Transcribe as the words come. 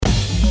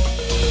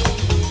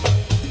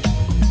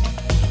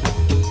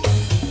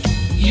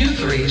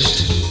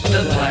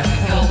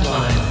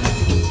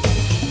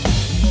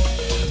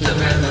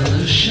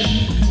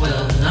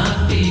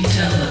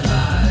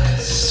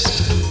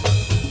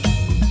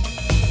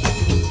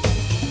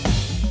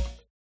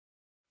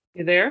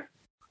You there?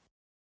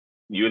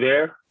 You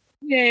there?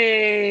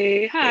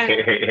 Yay.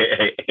 Hi.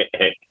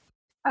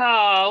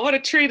 Oh, what a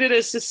treat it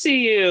is to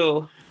see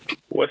you.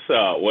 What's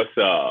up? What's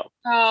up?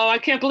 Oh, I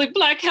can't believe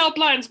Black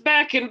Helpline's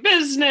back in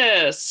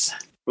business.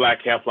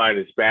 Black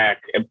Helpline is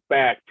back. And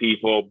back,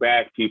 people.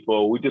 Back,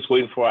 people. We're just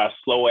waiting for our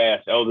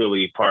slow-ass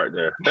elderly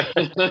partner.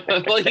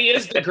 Well, he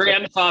is the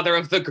grandfather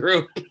of the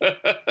group.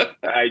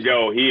 I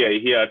know.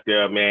 He out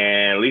there,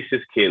 man. At least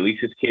his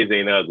kids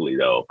ain't ugly,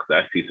 though,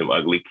 because I see some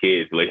ugly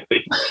kids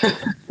lately.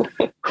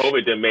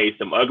 COVID done made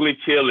some ugly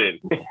children.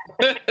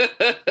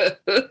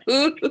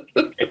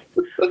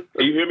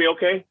 You hear me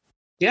okay?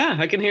 Yeah,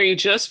 I can hear you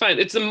just fine.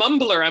 It's the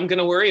mumbler I'm going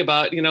to worry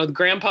about. You know, the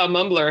grandpa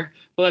mumbler.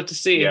 We'll have to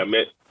see.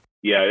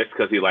 Yeah, it's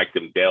because he liked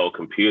them Dell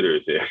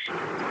computers.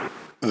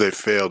 They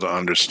fail to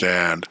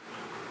understand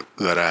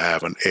that I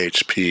have an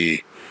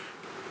HP.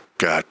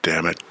 God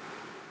damn it.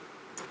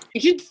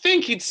 You'd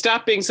think he'd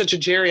stop being such a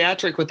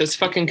geriatric with his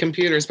fucking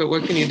computers, but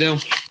what can you do?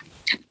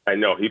 I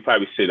know. He'd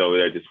probably sit over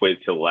there just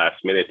wait till the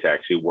last minute to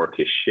actually work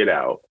his shit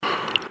out.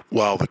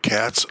 While the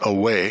cat's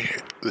away,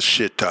 the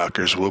shit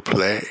talkers will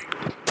play.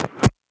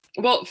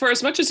 Well, for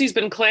as much as he's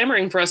been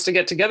clamoring for us to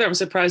get together, I'm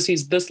surprised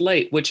he's this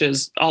late, which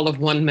is all of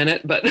 1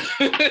 minute. But,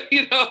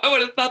 I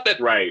would have thought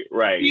that right.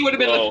 He would have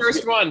been the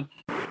first one.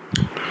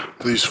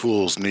 These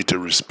fools need to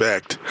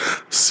respect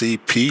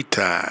CP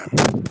time.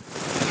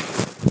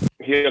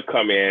 He'll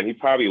come in. He's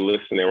probably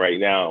listening right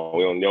now.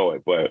 We don't know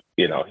it, but,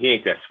 he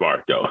ain't that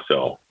smart, though.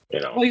 So,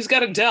 Well, he's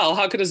got a Dell.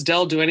 How could his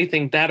Dell do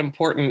anything that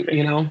important,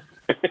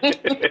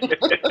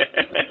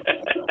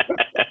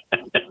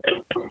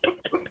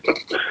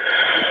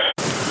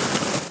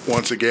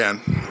 Once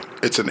again,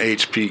 it's an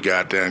HP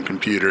goddamn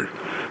computer.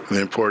 And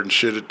the important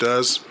shit it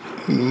does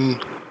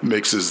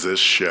mixes this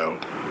show.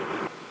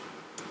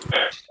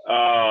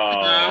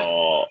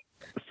 Oh,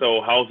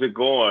 so how's it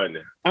going?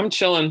 I'm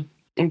chilling.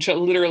 I'm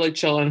literally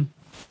chilling.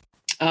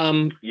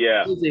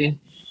 Yeah.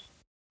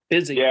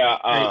 Busy. Yeah.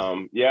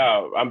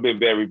 I've been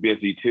very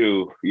busy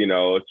too.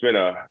 It's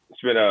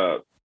been a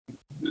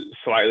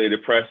slightly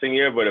depressing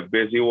year, but a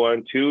busy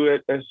one too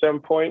at some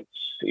points.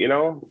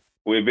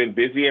 We've been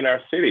busy in our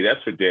city,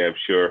 that's for damn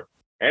sure,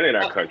 and in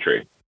our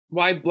country.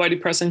 Why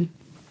depressing?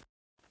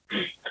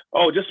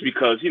 Oh, just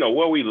because,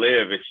 where we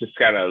live, it's just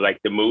kind of like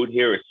the mood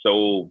here is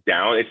so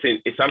down.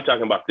 I'm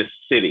talking about this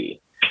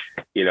city,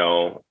 and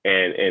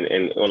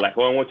like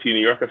when I went to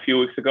New York a few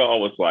weeks ago, I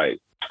was like,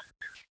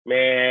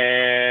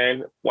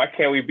 man, why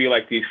can't we be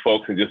like these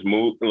folks and just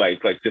move,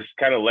 like just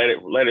kind of let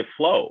it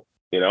flow,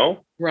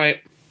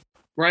 Right.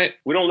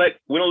 We don't let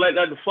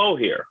nothing flow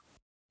here,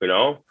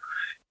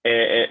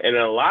 And in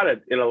a lot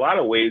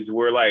of ways,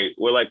 we're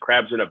like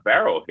crabs in a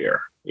barrel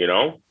here,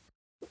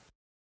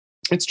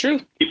 It's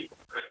true.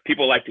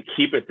 People like to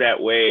keep it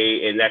that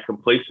way, and that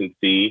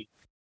complacency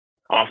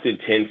often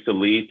tends to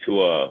lead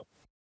to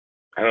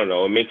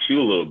it makes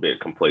you a little bit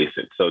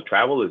complacent. So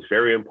travel is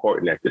very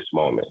important at this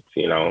moment,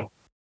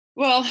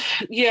 Well,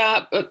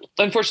 yeah, but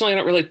unfortunately, I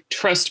don't really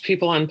trust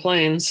people on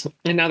planes.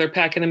 And now they're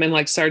packing them in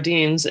like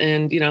sardines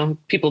and,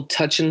 people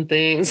touching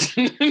things,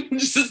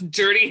 just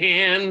dirty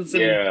hands.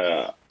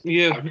 And,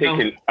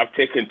 I've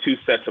taken 2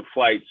 sets of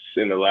flights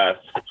in the last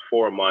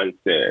 4 months,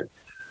 and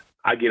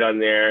I get on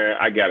there.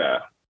 I got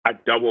a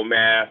double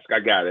mask. I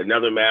got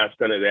another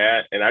mask under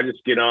that, and I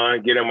just get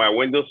in my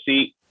window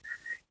seat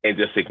and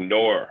just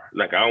ignore.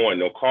 Like, I don't want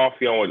no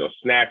coffee. I don't want no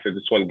snacks. I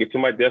just want to get to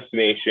my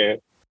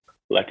destination,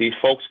 let these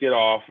folks get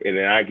off, and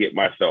then I get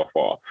myself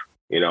off.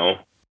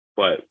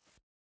 But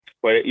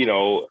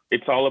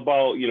it's all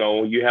about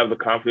you have the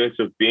confidence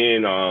of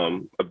being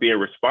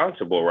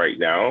responsible right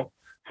now.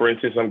 For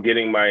instance, I'm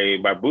getting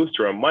my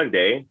booster on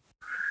Monday,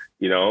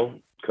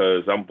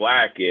 because I'm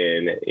Black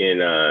and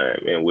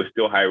we're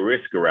still high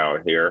risk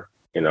around here.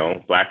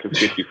 Black and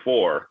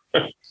 54.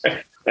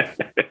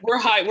 We're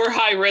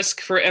high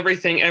risk for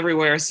everything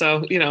everywhere.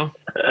 So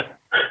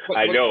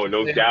I know,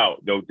 no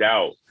doubt.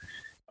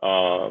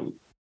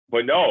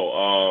 But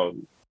no,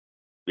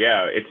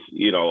 yeah, it's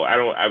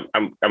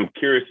I'm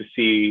curious to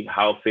see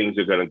how things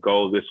are going to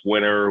go this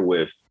winter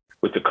with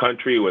the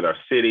country, with our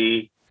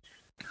city.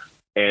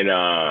 And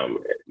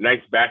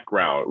nice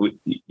background.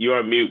 You're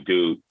on mute,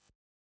 dude.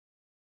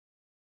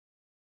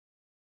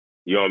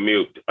 You're on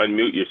mute.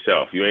 Unmute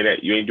yourself. You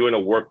ain't doing a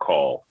work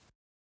call.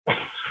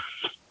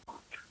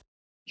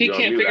 He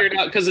can't figure it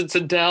out because it's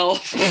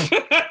Adele.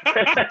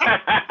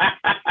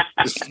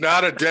 It's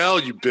not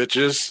Adele, you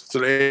bitches. It's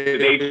an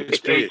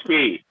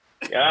HP.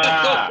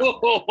 Yeah.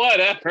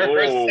 Whatever.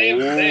 Oh. Same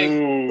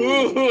thing.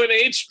 Ooh, an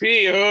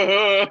HP.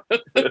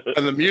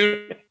 And the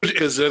mute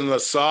is in the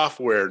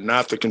software,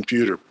 not the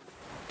computer.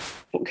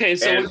 Okay,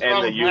 so and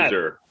the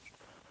user.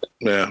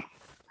 Yeah.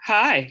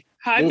 Hi,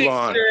 Move Big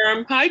on.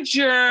 Germ. Hi,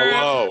 Germ.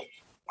 Hello.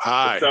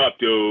 Hi. What's up,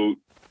 dude?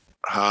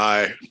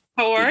 Hi.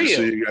 How are good you?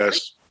 to see you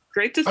guys.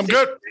 Great to see you. I'm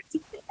good.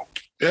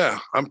 Yeah,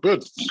 I'm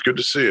good. It's good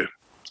to see you.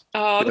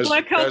 Oh, the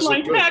Black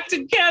Helpline back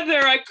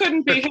together. I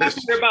couldn't be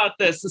happier about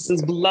this. This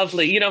is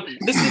lovely.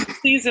 This is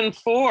season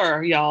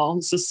 4, y'all.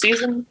 This is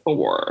season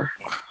 4.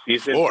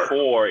 Season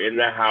 4 in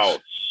the house.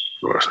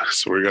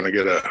 So we're gonna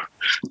get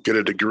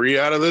a degree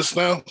out of this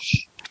now.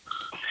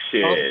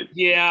 Shit. Oh,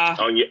 yeah.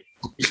 On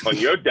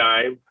your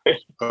dime.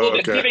 We'll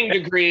be giving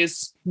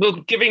degrees. We'll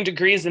be giving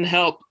degrees and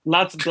help.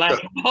 Lots of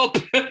black help.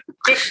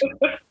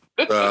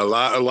 A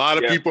lot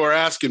of people are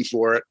asking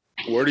for it.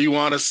 Where do you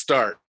want to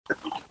start?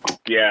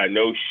 Yeah,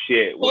 no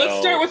shit. Well,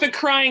 let's start with a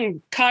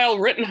crying Kyle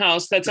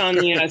Rittenhouse that's on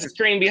the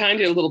screen behind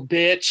you, little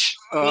bitch.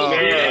 Oh,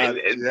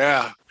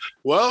 yeah.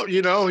 Well,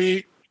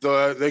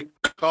 they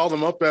called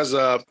him up as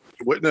a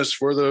witness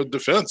for the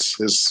defense,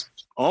 his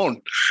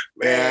own,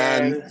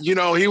 and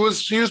he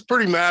was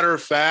pretty matter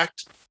of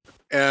fact.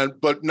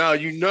 But now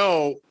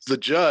the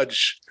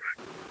judge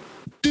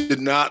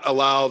did not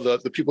allow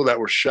the people that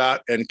were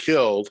shot and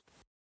killed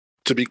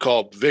to be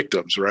called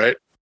victims, right?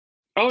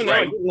 Oh no,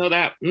 right. I didn't know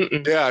that.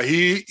 Mm-mm. Yeah,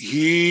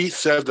 he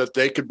said that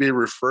they could be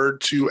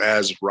referred to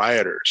as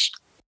rioters.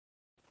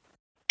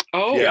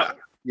 Oh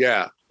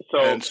yeah.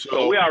 So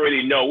we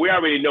already know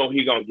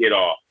he's gonna get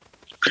off.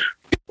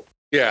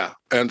 Yeah,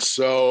 and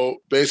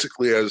so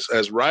basically,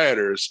 as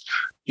rioters,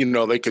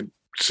 they could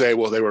say,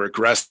 well, they were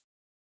aggressive.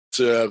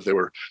 They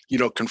were,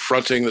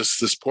 confronting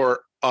this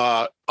poor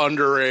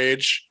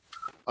underage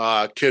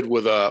kid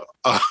with an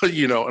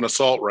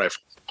assault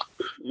rifle.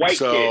 White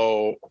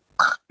kid.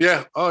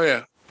 Yeah. Oh,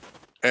 yeah.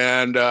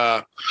 And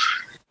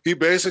he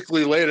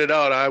basically laid it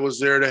out. I was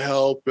there to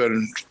help.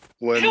 And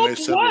when help they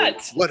said,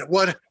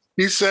 what?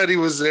 He said he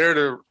was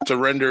there to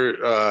render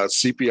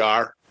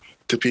CPR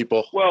to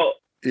people. Well,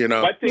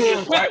 my thing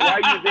is, why are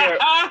you there?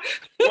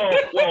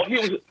 Well,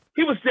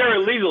 he was there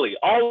illegally.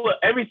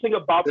 Everything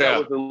about that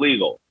was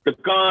illegal. The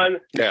gun,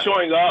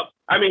 showing up.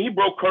 I mean, he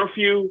broke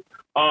curfew.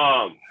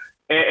 And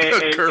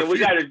we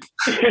got a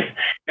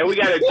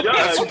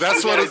judge.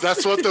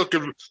 That's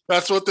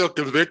what they'll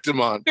convict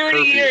him on. 30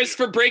 years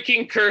for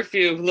breaking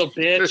curfew, little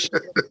bitch.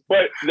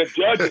 But the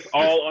judge is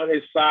all on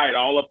his side,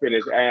 all up in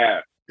his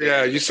ass.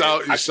 Yeah, you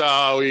saw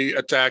how he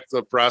attacked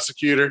the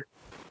prosecutor.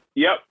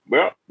 Yep.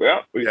 Well,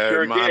 we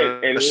sure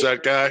did. And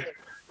that guy.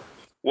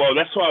 Well,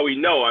 that's why we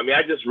know. I mean,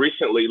 I just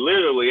recently,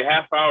 literally a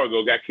half hour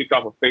ago, got kicked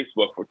off of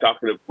Facebook for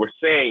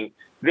saying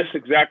this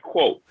exact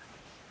quote.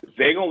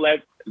 They gonna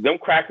let them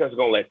crackers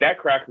gonna let that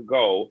cracker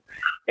go,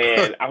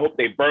 and I hope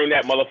they burn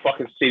that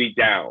motherfucking city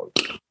down.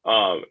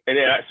 And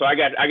then so I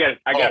got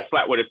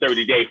slapped with a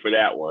 30-day for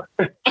that one.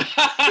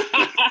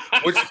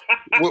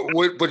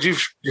 But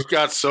you've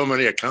got so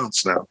many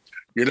accounts now.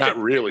 You're not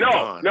really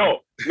gone.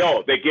 No.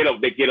 They get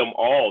them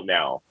all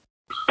now.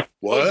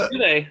 What? Do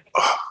they?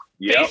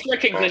 Yep. Face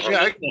recognition.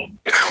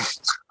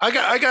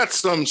 I got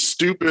some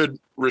stupid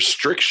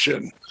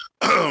restriction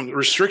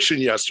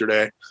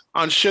yesterday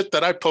on shit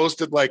that I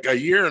posted like a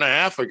year and a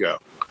half ago.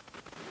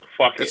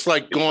 Fuck it. It's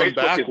like going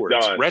backwards.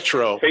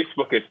 Retro.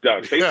 Facebook is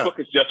done. Facebook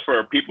is just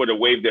for people to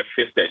wave their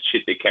fist at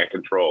shit they can't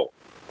control.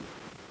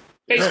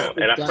 Facebook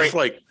and I think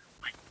like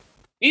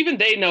even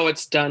they know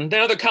it's done.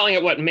 Now they're calling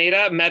it what?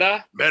 Meta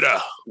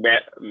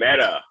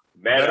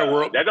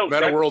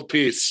world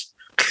peace.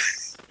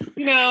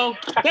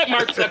 That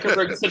Mark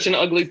Zuckerberg is such an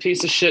ugly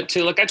piece of shit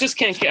too. Like I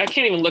can't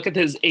even look at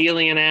his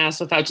alien ass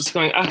without just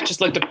going, I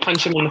just like to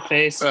punch him in the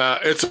face.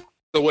 It's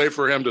a way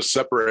for him to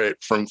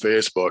separate from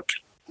Facebook,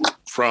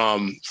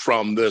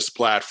 from this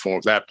platform,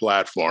 that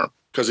platform,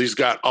 because he's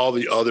got all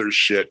the other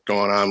shit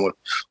going on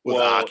with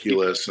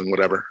Oculus and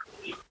whatever.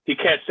 He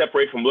can't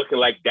separate from looking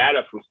like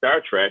Data from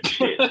Star Trek.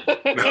 Shit.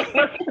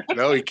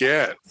 No, he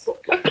can't.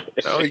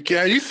 No, he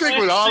can't. You think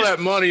with all that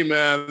money,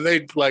 man,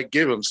 they'd like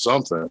give him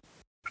something.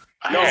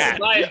 All that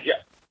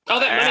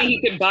money,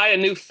 he could buy a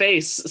new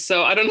face.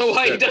 So I don't know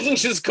why he doesn't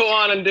just go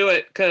on and do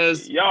it.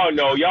 Because y'all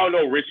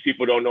know rich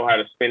people don't know how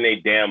to spend their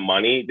damn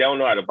money. They don't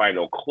know how to buy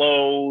no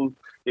clothes.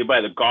 They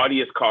buy the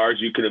gaudiest cars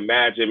you could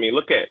imagine. I mean,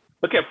 look at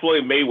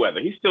Floyd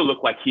Mayweather. He still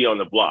looked like he on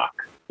the block,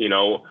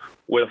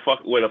 with a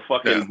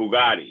fucking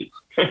Bugatti.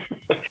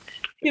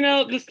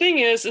 The thing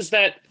is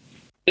that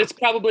it's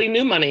probably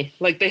new money.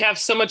 Like they have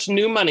so much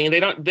new money.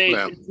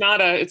 It's not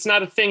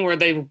a thing where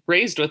they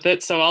raised with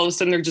it. So all of a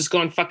sudden they're just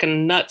going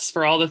fucking nuts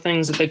for all the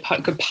things that they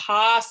could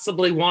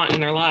possibly want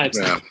in their lives.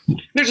 Yeah.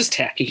 They're just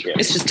tacky. Yeah.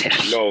 It's just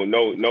tacky.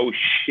 No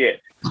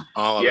shit.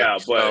 All of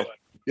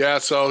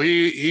it. So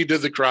he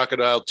did the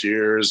crocodile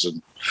tears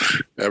and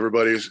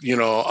everybody's,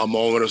 a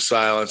moment of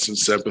silence and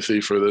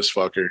sympathy for this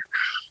fucker,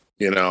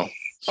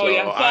 So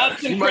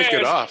he might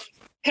get off.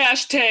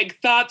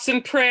 Hashtag thoughts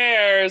and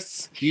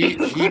prayers. He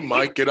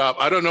might get off.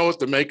 I don't know what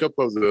the makeup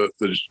of the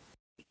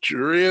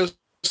jury is.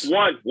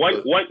 One.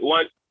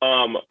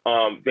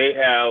 They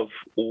have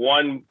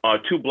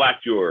two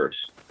black jurors.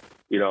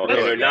 And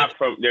they're not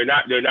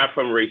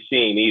from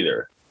Racine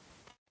either.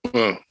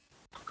 Huh.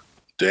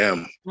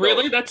 Damn.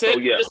 Really? That's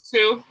it? Yeah. Just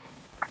two?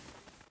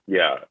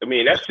 Yeah. I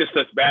mean, that's just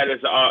as bad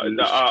as the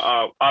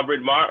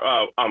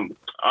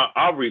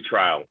Aubrey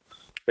trial.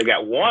 They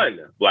got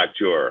one black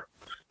juror.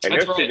 And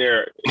they're sitting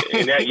there,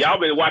 and y'all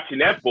been watching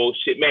that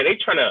bullshit, man. They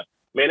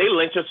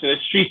lynch us in the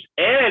streets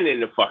and in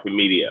the fucking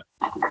media,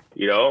 on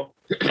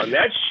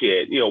that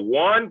shit.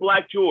 One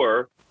black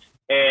juror,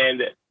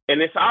 and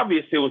it's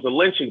obvious it was a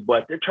lynching,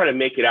 but they're trying to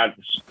make it out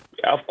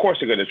of course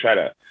they're going to try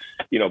to,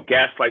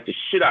 gaslight the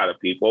shit out of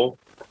people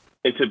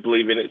into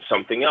believing it's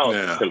something else,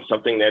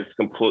 something that's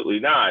completely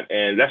not.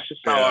 And that's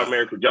just how our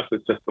American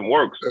justice system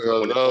works.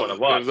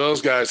 If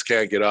those guys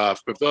can't get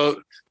off,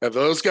 if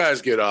those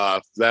guys get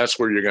off, that's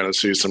where you're going to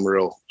see some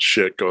real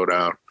shit go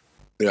down.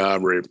 Yeah,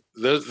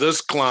 this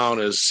clown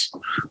is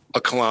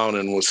a clown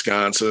in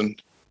Wisconsin,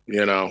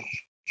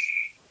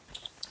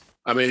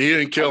 I mean, he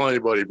didn't kill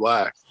anybody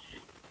black.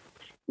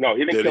 No,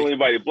 he didn't kill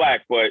anybody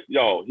black, but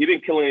he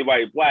didn't kill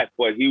anybody black,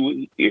 but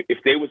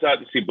if they was out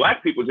to see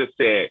black people just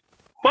said,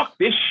 fuck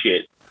this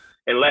shit,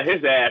 and let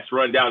his ass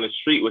run down the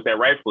street with that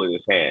rifle in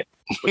his hand.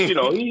 But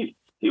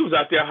he was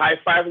out there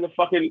high-fiving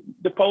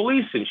the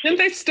police and shit. Didn't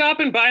they stop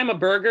and buy him a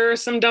burger or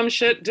some dumb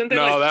shit? Didn't they?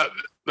 No,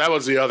 that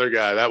was the other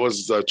guy. That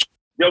was the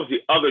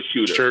other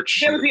shooter. Church.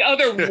 There was the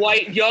other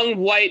young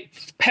white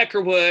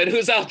Peckerwood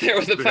who's out there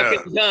with a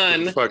fucking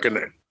gun.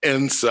 Fucking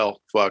incel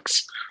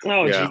fucks.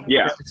 Oh,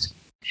 yeah.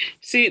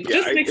 See,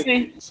 this makes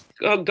me.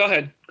 Oh, go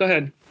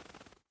ahead.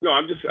 No,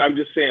 I'm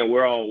just saying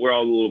we're all a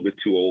little bit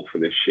too old for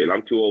this shit.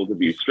 I'm too old to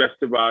be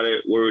stressed about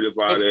it, worried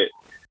about it.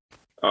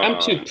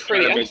 I'm too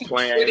pretty. I'm too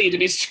pretty to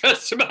be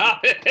stressed about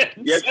it.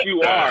 Yes,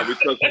 you are,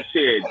 because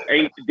shit,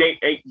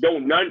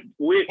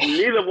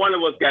 neither one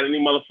of us got any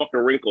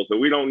motherfucking wrinkles, and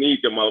we don't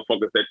need the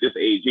motherfuckers at this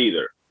age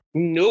either.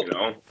 Nope.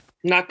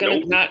 Not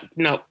doing it.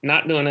 No.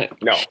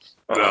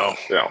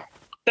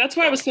 That's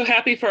why I was so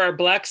happy for our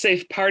Black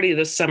Safe party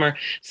this summer.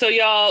 So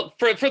y'all,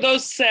 for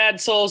those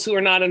sad souls who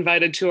are not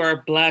invited to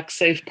our Black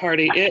Safe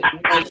party, it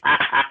was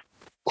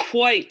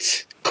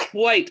quite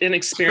an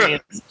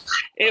experience.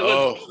 It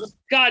was,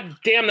 god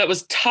damn, that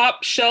was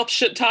top shelf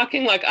shit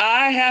talking like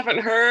I haven't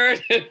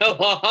heard in a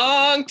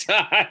long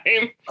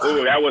time.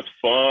 Oh, that was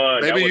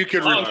fun. Maybe you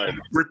could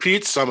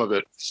repeat some of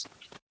it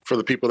for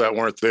the people that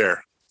weren't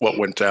there. What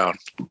went down?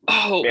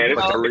 Oh, man,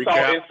 it's all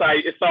inside.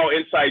 It's all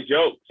inside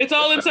jokes. It's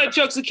all inside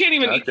jokes. You can't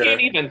even. Okay. You can't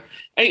even.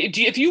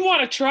 If you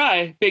want to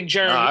try, Big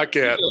Germ. No, I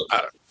can't.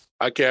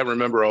 I can't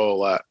remember a whole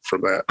lot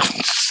from that.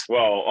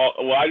 Well,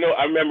 I know.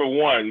 I remember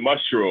one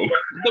mushroom.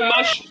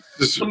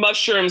 The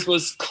mushrooms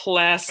was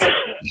classic.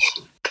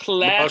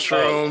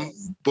 Mushroom,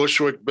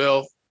 Bushwick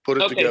Bill. Put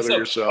it together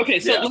yourself. Okay,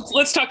 so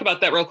let's talk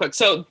about that real quick.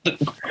 So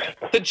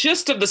the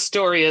gist of the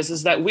story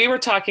is that we were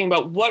talking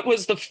about what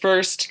was the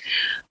first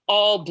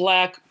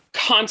all-black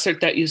concert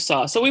that you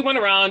saw. So we went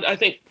around, I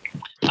think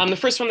the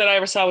first one that I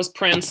ever saw was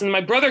Prince, and my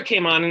brother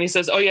came on and he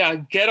says, oh yeah,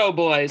 Ghetto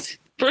Boys.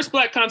 First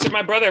black concert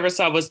my brother ever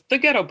saw was the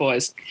Ghetto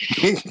Boys.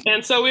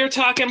 And so we were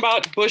talking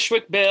about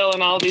Bushwick Bill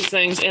and all these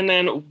things. And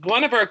then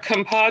one of our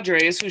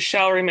compadres, who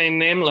shall remain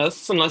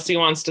nameless unless he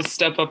wants to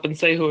step up and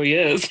say who he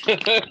is,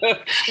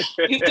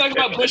 he's talking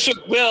about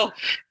Bushwick Bill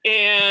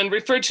and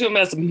referred to him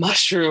as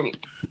mushroom.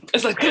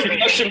 It's like,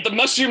 the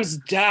mushrooms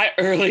die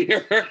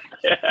earlier.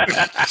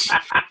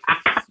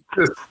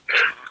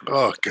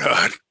 Oh,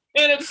 God.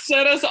 And it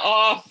set us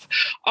off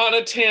on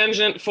a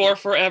tangent for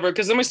forever.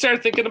 Because then we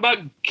started thinking about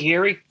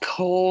Gary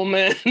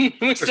Coleman.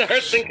 We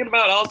started thinking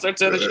about all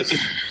sorts of other shit.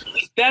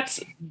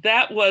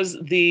 That was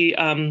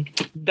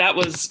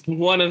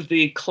one of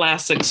the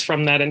classics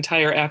from that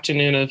entire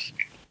afternoon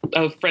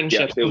of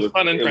friendship. Yes, it was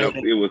fun and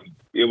friendly.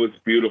 It was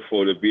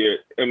beautiful to be.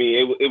 I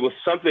mean, it was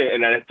something,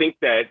 and I think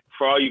that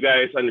for all you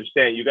guys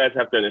understand, you guys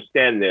have to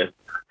understand this.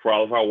 For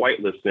all of our white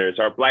listeners,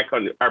 our black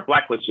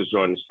listeners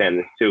will understand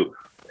this too.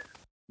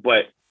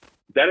 But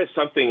that is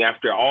something,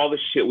 after all the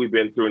shit we've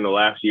been through in the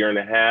last year and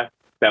a half,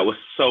 that was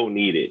so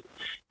needed.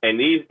 And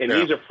these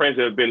are friends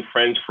that have been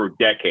friends for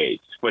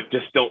decades, but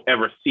just don't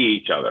ever see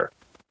each other,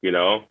 Right.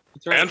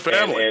 And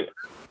family.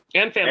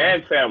 And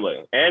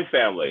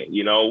family.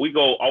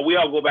 We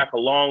all go back a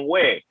long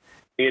way,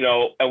 and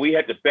we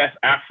had the best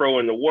afro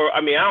in the world.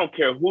 I mean, I don't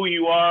care who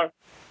you are.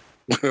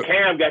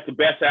 Cam got the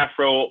best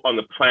afro on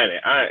the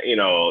planet.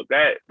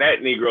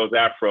 That Negro's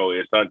afro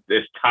is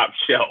top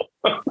shelf.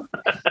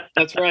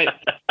 That's right.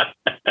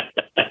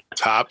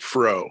 Top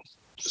fro,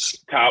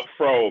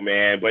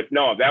 man. But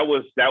no, that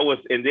was,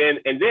 and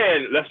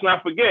then let's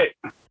not forget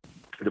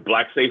the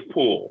Black Safe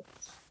Pool.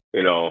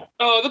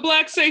 Oh, the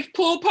Black Safe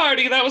Pool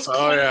party. That was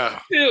cool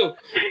too.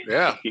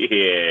 Yeah.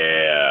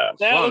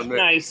 That was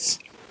nice.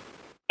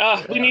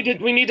 We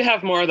need to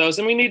have more of those,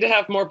 and we need to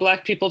have more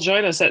black people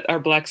join us at our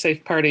Black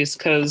Safe parties,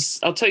 because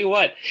I'll tell you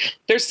what,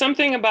 there's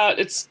something about,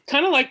 it's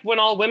kind of like when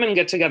all women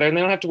get together and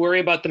they don't have to worry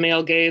about the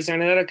male gaze or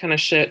any other kind of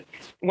shit.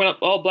 When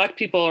all black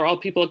people or all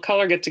people of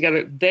color get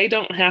together, they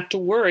don't have to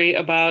worry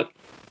about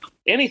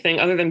anything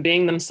other than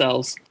being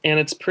themselves,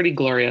 and it's pretty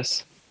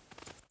glorious.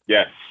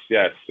 Yes.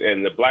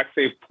 And the Black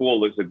Safe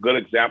Pool is a good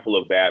example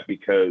of that,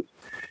 because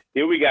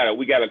here we got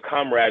a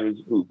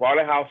comrade who bought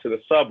a house in the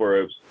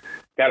suburbs,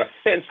 got a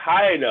fence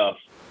high enough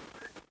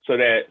so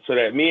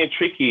that me and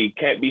Tricky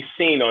can't be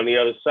seen on the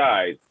other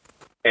side,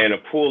 and a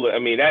pool. I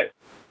mean,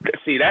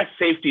 that's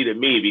safety to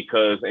me,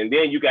 because, and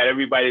then you got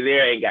everybody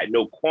there, ain't got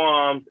no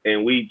qualms,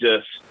 and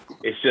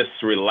it's just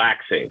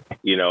relaxing,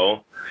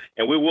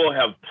 and we will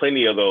have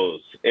plenty of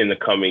those in the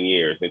coming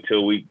years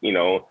until we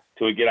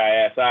get our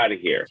ass out of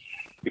here,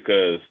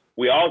 because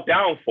we all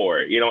down for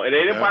it, and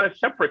they didn't want to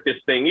separate this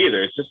thing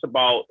either. It's just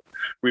about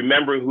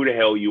remembering who the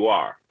hell you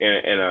are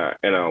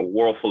in a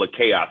world full of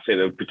chaos,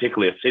 and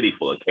particularly a city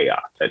full of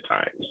chaos at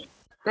times.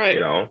 Right.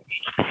 That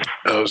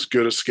was a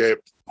good escape.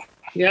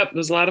 Yep, it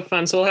was a lot of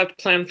fun. So we'll have to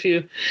plan a few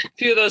of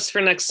those for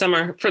next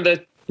summer, for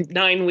the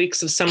 9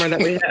 weeks of summer that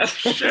we have.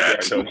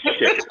 Shit.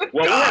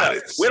 Well,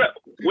 we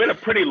had a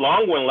pretty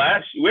long one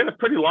We had a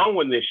pretty long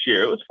one this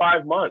year. It was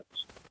 5 months,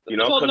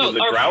 because of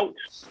the drought.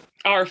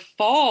 Our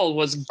fall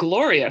was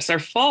glorious. Our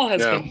fall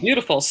has been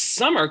beautiful.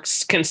 Summer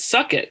can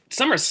suck it.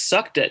 Summer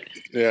sucked it.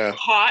 Yeah.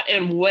 Hot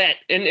and wet.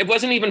 And it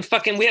wasn't even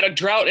we had a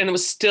drought and it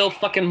was still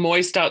fucking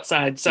moist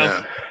outside.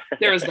 So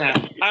there was that.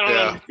 I don't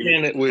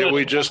understand it.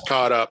 We just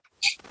caught up.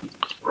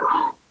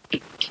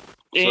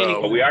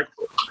 So we are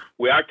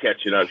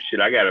catching up.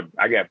 Shit, I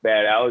got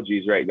bad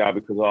allergies right now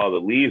because of all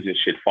the leaves and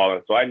shit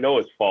falling. So I know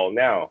it's fall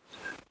now.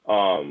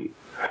 Well,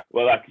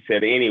 like you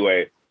said,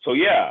 anyway. So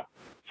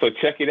so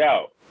check it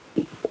out.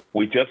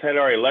 We just had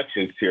our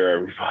elections here,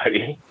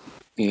 everybody.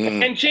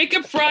 And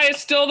Jacob Fry is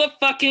still the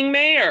fucking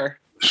mayor.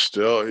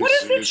 Still,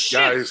 he's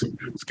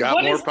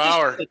got more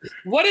power.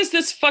 What is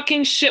this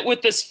fucking shit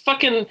with this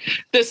fucking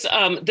this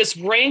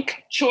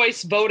rank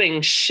choice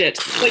voting shit?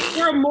 Like,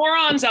 there are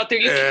morons out there.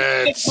 You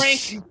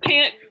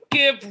can't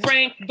give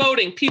rank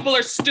voting. People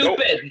are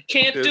stupid. Nope.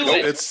 Can't do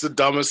it. It's the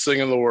dumbest thing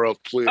in the world.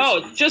 Please.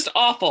 Oh, it's just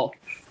awful.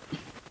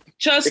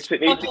 It's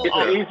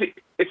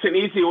an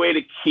easy way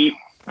to keep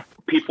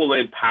people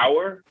in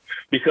power,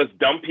 because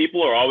dumb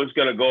people are always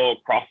going to go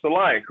across the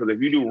line. Because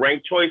if you do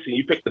ranked choice and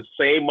you pick the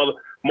same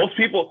most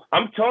people,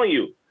 I'm telling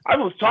you, I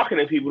was talking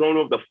to people who don't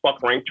know what the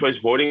fuck ranked choice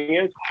voting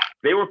is.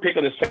 They were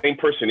picking the same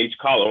person each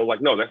column. I was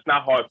like, no, that's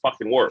not how it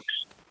fucking works.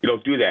 You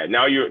don't do that.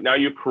 Now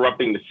you're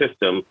corrupting the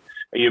system,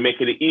 and you're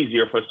making it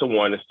easier for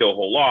someone to still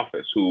hold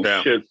office who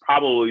should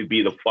probably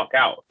be the fuck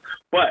out.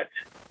 But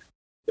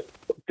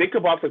think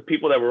about the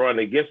people that were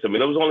running against him.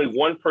 And there was only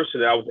one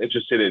person that I was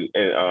interested in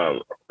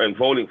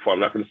voting for. I'm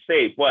not going to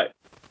say, but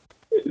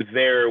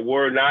there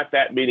were not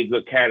that many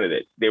good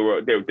candidates.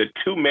 The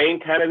two main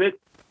candidates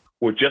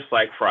were just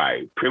like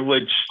Fry,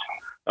 privileged,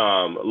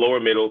 lower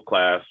middle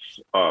class,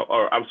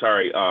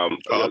 late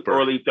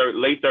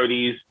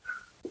 30s,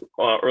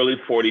 early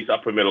 40s,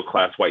 upper middle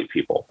class white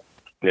people,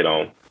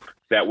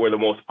 that were the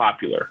most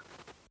popular.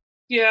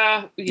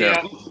 Yeah.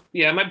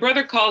 My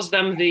brother calls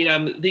them the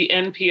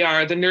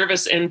NPR, the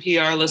nervous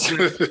NPR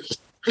listeners.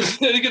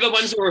 They're the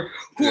ones who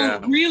are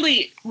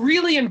really,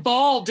 really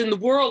involved in the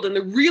world, and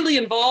they're really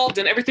involved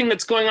in everything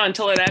that's going on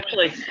until it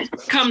actually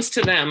comes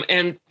to them,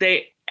 and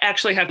they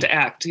actually have to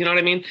act. You know what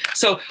I mean?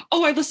 So,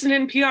 I listen to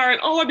NPR,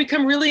 and I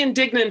become really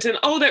indignant, and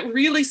that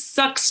really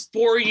sucks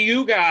for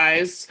you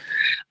guys.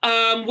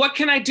 What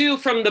can I do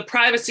from the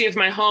privacy of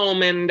my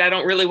home? And I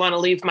don't really want to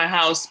leave my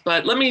house,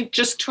 but let me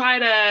just try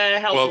to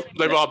help. Well,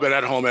 they've all been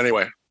at home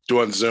anyway,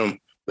 doing Zoom.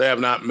 They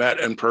have not met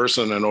in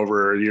person in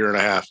over a year and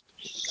a half.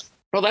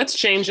 Well, that's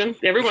changing.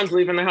 Everyone's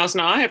leaving the house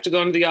now. I have to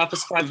go into the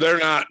office 5 They're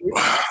not.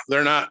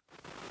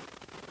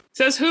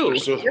 Says who?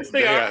 Yes,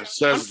 they are. It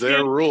says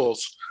their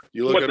rules.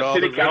 You look at all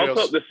the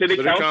videos. The city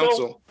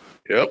council?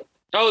 Yep.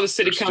 Oh, the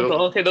city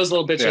council. Okay, those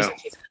little bitches. Yeah.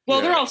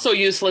 Well, they're all so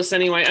useless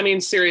anyway. I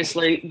mean,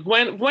 seriously,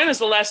 when is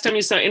the last time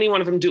you saw any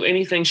one of them do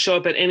anything, show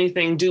up at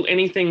anything, do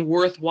anything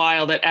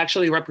worthwhile that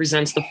actually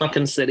represents the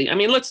fucking city? I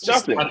mean, let's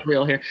just talk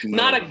real here. No.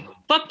 Not a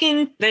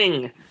fucking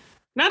thing.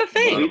 Not a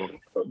thing.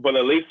 But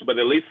at least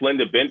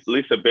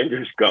Lisa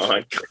Bender's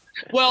gone.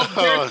 Well,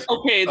 the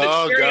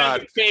cherry on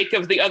the cake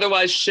of the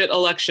otherwise shit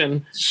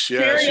election.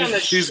 Yeah,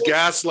 she's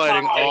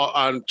gaslighting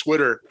on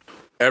Twitter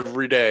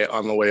every day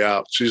on the way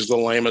out. She's the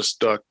lamest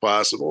duck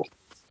possible.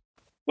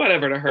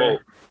 Whatever to her.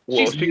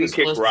 Well, she can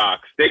kick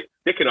rocks.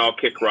 They can all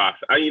kick rocks.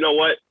 You know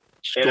what?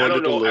 And I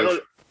don't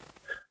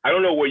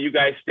know where you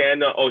guys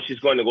stand. She's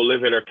going to go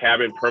live in her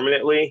cabin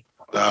permanently.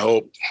 I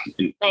hope. Like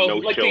the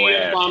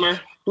Unabomber.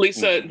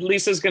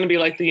 Lisa's going to be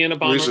like the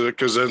Unabomber.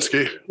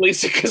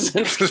 Lisa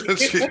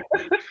Kaczynski.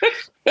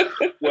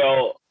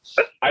 Well,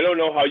 I don't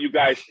know how you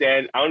guys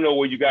stand. I don't know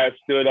where you guys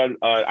stood on.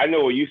 I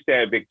know where you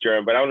stand, Big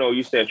Germ, but I don't know where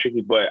you stand,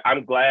 Tricky. But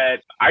I'm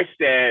glad I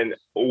stand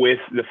with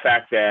the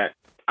fact that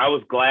I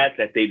was glad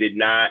that they did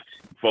not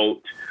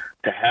vote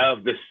to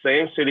have the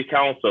same city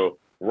council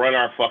run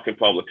our fucking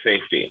public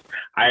safety.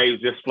 I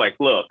just like,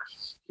 look,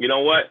 you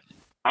know what?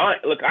 I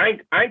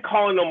ain't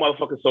calling no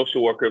motherfucking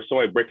social worker if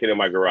somebody breaking in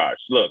my garage.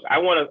 Look,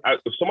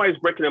 if somebody's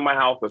breaking in my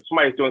house, if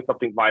somebody's doing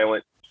something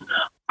violent,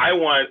 I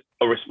want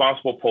a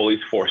responsible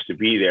police force to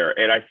be there.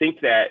 And I think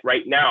that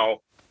right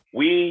now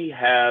we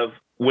have,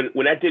 when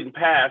that didn't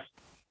pass,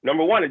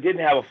 number one, it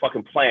didn't have a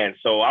fucking plan.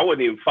 So I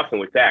wasn't even fucking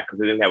with that because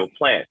it didn't have a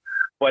plan.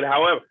 But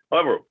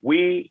however,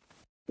 we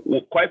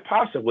will quite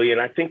possibly, and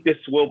I think this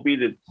will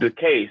be the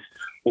case,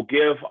 will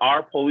give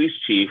our police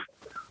chief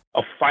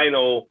a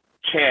final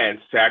chance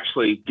to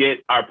actually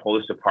get our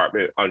police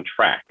department on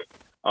track,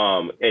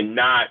 and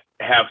not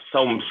have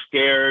some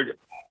scared,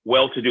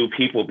 well-to-do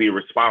people be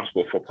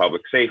responsible for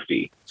public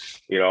safety.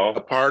 A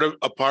part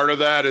of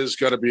that is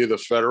going to be the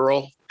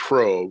federal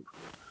probe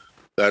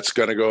that's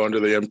going to go into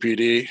the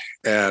MPD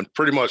and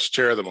pretty much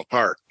tear them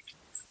apart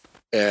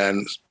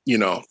and,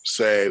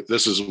 say,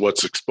 this is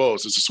what's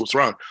exposed, this is what's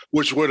wrong,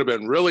 which would have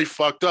been really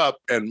fucked up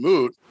and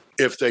moot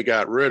if they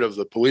got rid of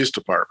the police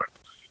department,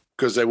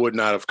 because they would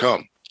not have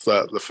come,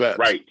 the feds.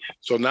 Right.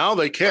 So now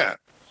they can't.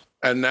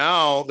 And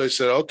now they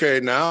said, okay,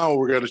 now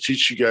we're going to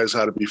teach you guys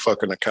how to be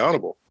fucking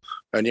accountable.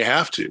 And you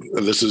have to.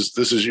 And this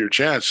is your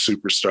chance,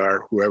 superstar,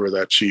 whoever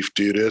that chief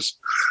dude is.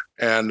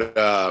 And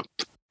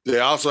they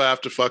also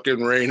have to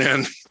fucking rein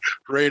in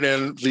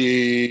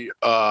the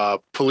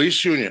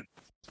police union.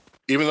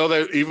 Even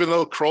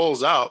though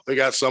Kroll's out, they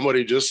got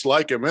somebody just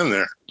like him in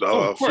there,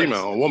 a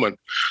female, a woman,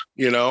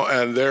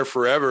 and they're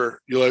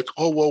forever. You're like,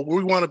 oh, well,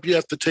 we want to be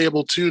at the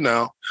table too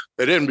now.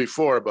 They didn't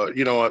before, but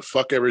you know what?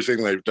 Fuck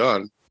everything they've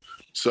done.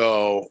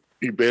 So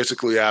you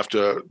basically have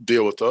to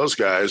deal with those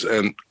guys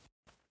and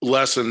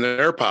lessen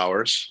their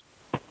powers,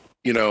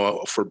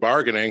 for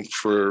bargaining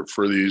for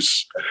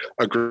these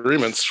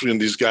agreements. And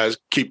these guys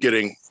keep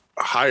getting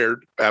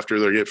hired after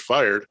they get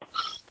fired.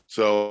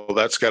 So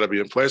that's got to be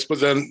in place. But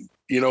then,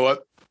 you know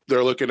what?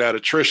 They're looking at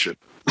attrition.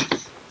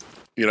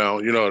 You know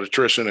what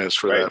attrition is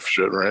for that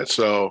shit, right?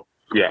 So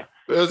yeah,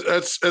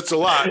 it's a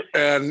lot.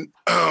 And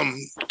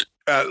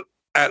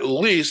at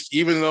least,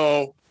 even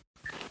though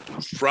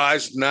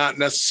Fry's not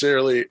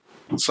necessarily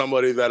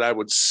somebody that I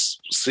would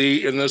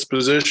see in this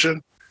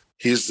position,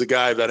 he's the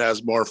guy that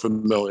has more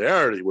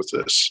familiarity with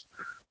this.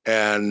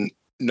 And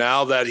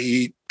now that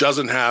he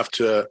doesn't have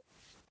to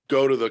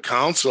go to the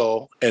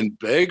council and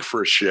beg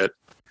for shit,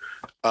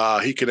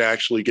 he can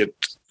actually get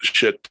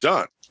shit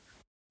done.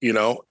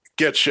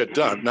 Get shit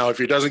done. Now, if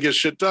he doesn't get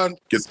shit done,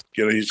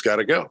 he's got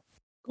to go.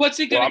 What's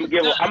he gonna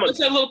get done? What's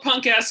that little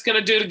punk ass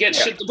gonna do to get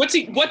shit? What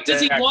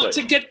does he want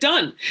to get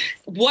done?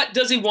 What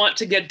does he want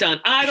to get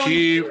done? I don't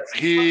know.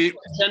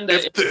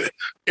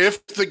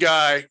 If the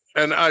guy,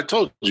 and I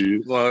told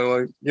you,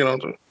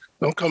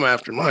 don't come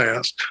after my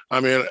ass.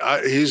 I mean,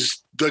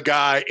 he's the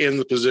guy in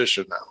the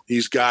position now.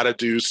 He's got to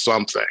do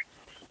something.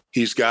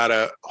 He's got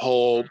to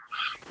hold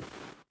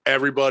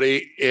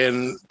everybody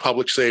in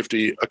public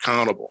safety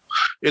accountable.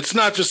 It's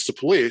not just the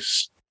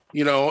police,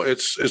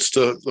 it's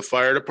the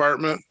fire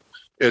department.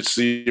 It's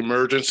the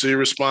emergency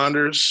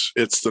responders.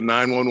 It's the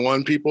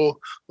 911 people.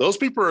 Those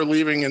people are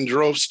leaving in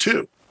droves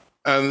too.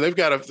 And they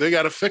got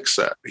to fix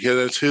that.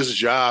 It's his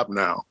job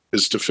now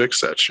is to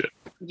fix that shit.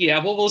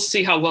 Yeah, well, we'll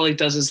see how well he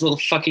does his little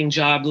fucking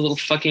job, with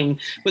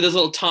his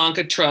little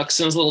Tonka trucks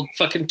and his little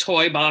fucking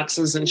toy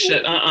boxes and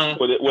shit.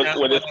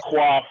 With his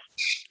quaff.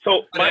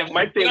 So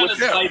my thing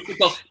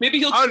was, maybe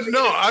he'll.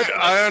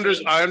 I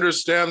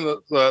understand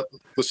the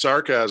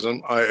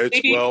sarcasm.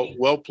 It's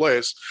well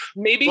placed.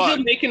 Maybe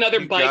he'll make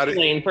another bike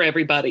lane for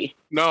everybody.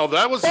 No,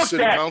 that was the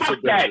city council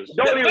bitches.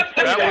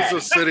 That was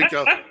the city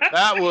council.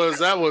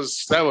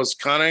 That was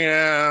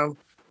Cunningham.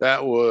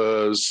 That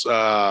was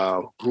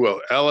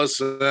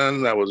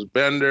Ellison. That was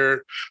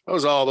Bender. That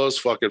was all those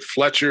fucking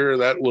Fletcher.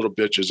 That little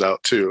bitch is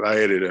out too. I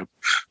hated him.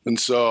 And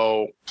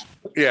so,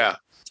 yeah,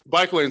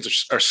 bike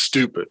lanes are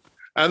stupid.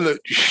 And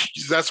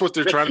that's what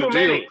they're trying to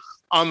do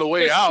on the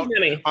way out.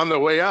 On the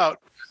way out,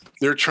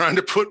 they're trying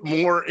to put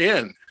more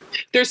in.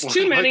 There's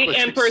too many,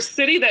 and for a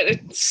city that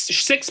it's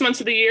 6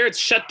 months of the year, it's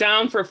shut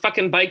down for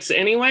fucking bikes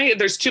anyway.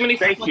 There's too many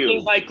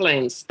fucking bike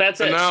lanes.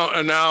 That's it.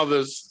 And now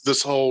there's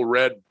this whole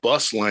red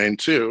bus lane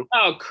too.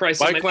 Oh Christ!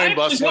 Bike lane,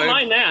 bus lane. I don't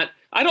mind that.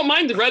 I don't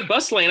mind the red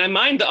bus lane. I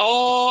mind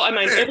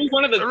every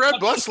one of the. The red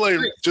bus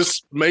lane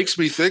just makes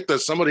me think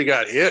that somebody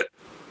got hit.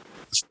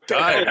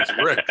 Died.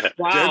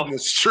 Wow. Dead in the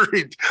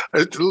street.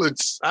 I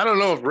don't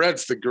know if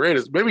red's the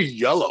greatest. Maybe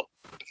yellow.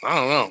 I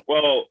don't know.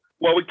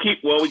 Well, we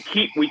keep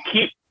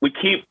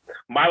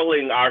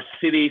modeling our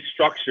city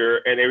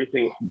structure and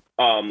everything.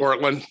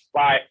 Portland.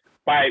 By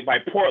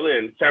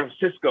Portland, San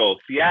Francisco,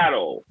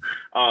 Seattle,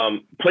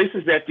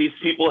 places that these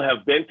people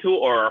have been to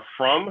or are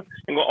from,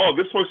 and go, oh,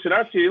 this works in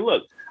our city.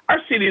 Look, our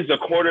city is a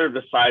quarter of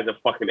the size of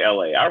fucking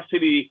LA. Our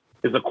city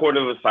is a quarter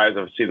of the size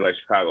of a city like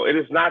Chicago. It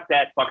is not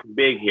that fucking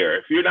big here.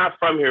 If you're not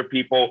from here,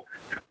 people,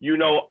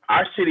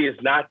 our city is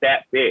not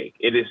that big.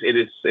 It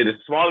is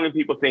smaller than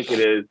people think it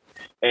is.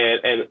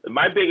 And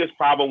my biggest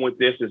problem with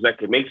this is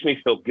that it makes me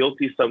feel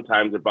guilty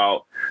sometimes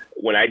about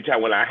when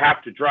I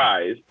have to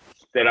drive,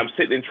 that I'm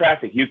sitting in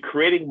traffic. You're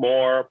creating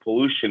more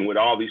pollution with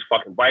all these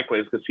fucking bike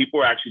lanes because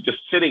people are actually just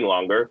sitting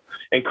longer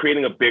and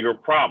creating a bigger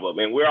problem.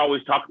 And we're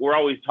always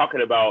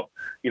talking about,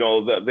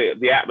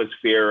 the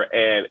atmosphere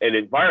and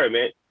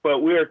environment,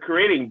 but we are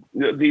creating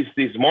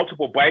these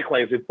multiple bike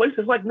lanes in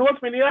places like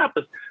North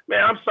Minneapolis.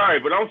 Man, I'm sorry,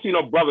 but I don't see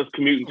no brothers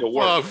commuting to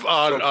work. Plymouth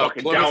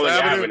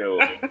Avenue.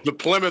 The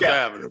Plymouth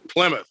Avenue.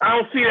 Plymouth. I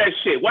don't see that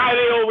shit. Why are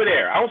they over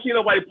there? I don't see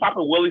nobody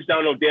popping willies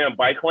down no damn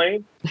bike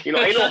lane. Ain't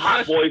no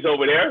hot boys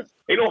over there.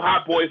 Ain't no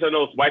hot boys on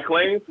those bike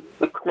lanes.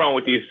 What's wrong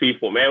with these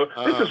people, man?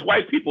 This is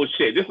white people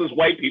shit. It is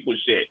white people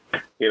shit.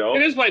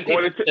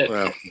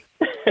 Well,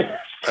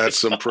 that's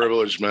some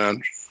privilege,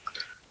 man.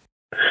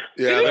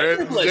 Yeah,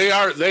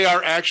 they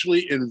are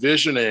actually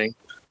envisioning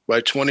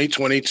by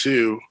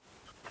 2022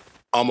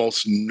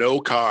 almost no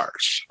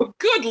cars.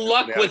 Good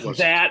luck with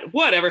that.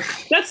 Whatever.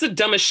 That's the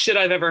dumbest shit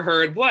I've ever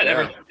heard.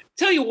 Whatever. Yeah.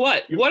 Tell you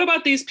what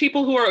about these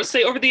people who are,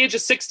 say, over the age of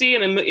 60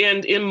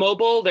 and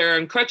immobile? They're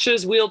in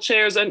crutches,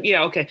 wheelchairs, and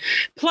yeah, okay.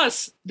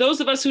 Plus,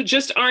 those of us who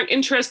just aren't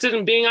interested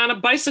in being on a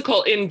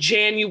bicycle in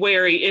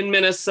January in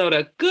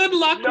Minnesota. Good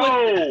luck with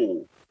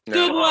that.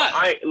 Good luck.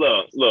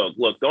 Look.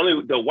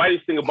 The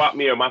whitest thing about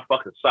me are my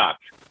fucking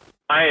socks.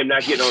 I am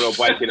not getting on a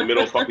bike in the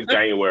middle of fucking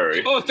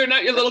January. Oh, if they're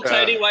not your little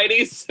tiny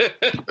whiteys.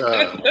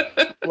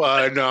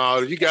 Well, no,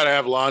 you got to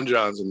have long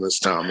johns in this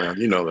town, man.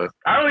 You know that.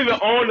 I don't even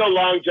own no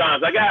long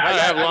johns. I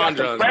got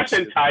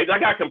compression tights. I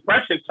got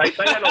compression tights.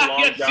 I got no long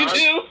yes, johns.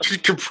 You do.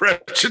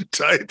 Compression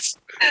tights.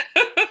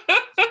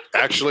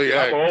 Actually,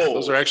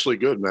 those are actually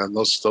good, man.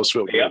 Those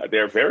feel good. Yeah,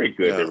 they're very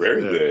good. Yeah, they're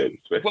very good.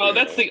 Well,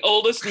 that's the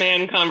oldest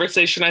man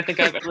conversation I think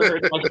I've ever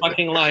heard in my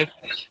fucking life.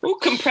 Ooh,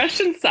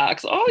 compression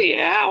socks. Oh,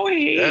 yeah. Oh,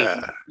 hey.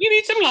 Yeah. You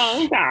need some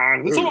long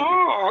johns.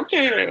 Oh,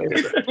 okay.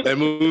 They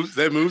move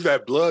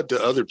that blood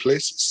to other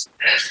places.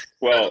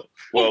 Well,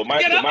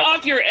 get up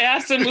off your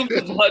ass and move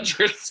the blood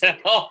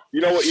yourself. You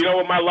know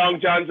what my long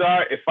johns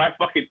are?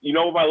 You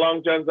know what my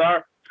long johns are?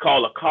 It's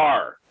called a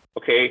car.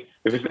 Okay,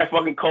 if it's that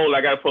fucking cold,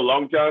 I gotta put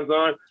long johns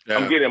on. Yeah.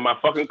 I'm getting in my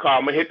fucking car.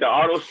 I'm gonna hit the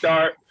auto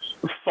start,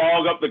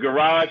 fog up the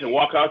garage, and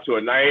walk out to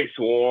a nice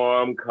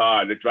warm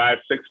car to drive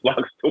 6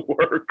 blocks to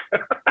work.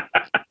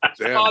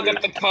 Fog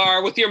up the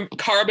car with your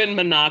carbon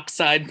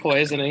monoxide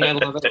poisoning. I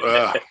love it.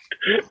 Yeah,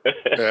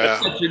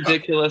 that's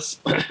ridiculous.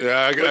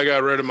 Yeah, I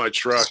got rid of my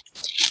truck.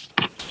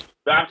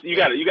 You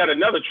got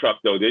another truck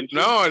though, didn't you?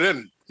 No, I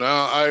didn't.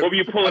 No, What were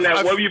you pulling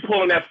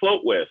that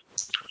float with?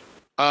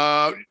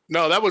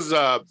 No, that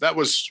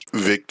was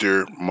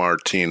Victor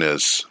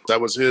Martinez.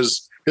 That was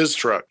his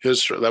truck.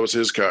 That was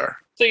his car.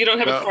 So you don't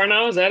have a car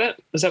now? Is that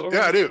it? Is that what?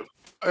 Yeah, I do.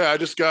 Yeah, I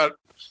just got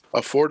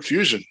a Ford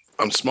Fusion.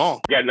 I'm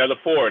small. You got another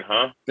Ford,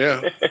 huh?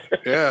 Yeah,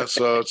 yeah.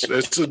 So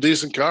it's a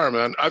decent car,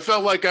 man. I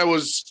felt like I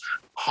was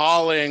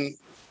hauling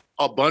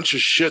a bunch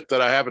of shit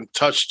that I haven't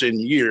touched in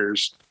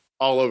years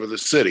all over the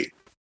city,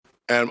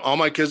 and all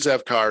my kids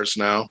have cars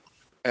now.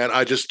 And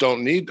I just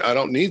don't need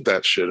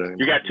that shit anymore.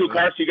 You got 2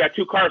 cars. You got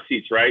 2 car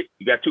seats, right?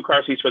 You got 2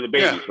 car seats for the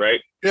babies, right?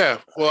 Yeah.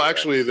 Well,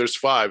 actually, there's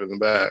 5 in the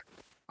back.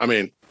 I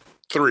mean,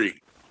 3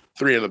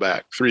 in the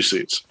back, 3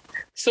 seats.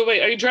 So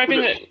are you driving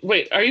a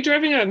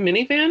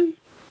minivan?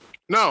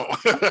 No.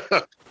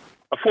 A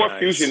Ford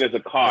Fusion is a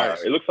car.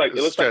 Nice. It looks like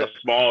a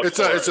small. It's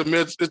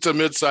a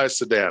mid-sized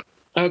sedan.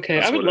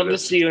 Okay, I would love to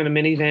see you in a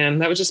minivan.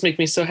 That would just make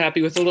me so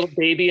happy with a little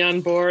baby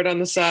on board on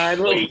the side.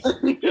 Just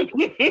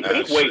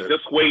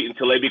wait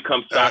until they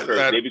become soccer.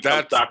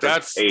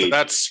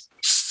 That's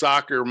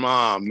soccer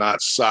mom,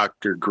 not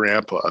soccer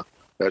grandpa.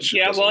 It's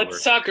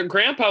soccer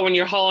grandpa when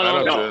you're hauling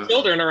all the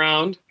children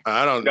around.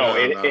 I don't know.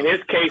 In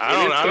his case,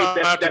 I don't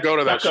have to go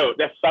to that.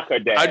 That's soccer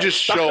dad. I just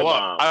show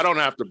up. I don't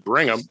have to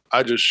bring them.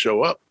 I just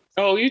show up.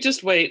 Oh, you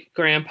just wait,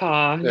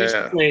 grandpa.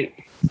 You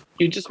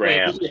just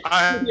wait.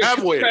 I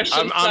have waited.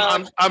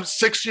 I'm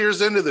 6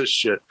 years into this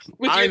shit.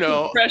 I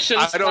know.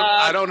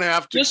 I don't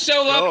have to just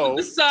show up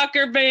with the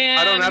soccer band.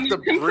 I don't have to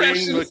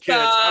bring the kids.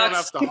 I don't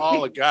have to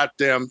haul a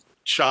goddamn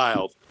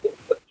child.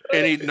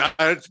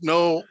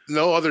 No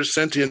other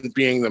sentient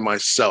being than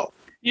myself.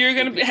 You're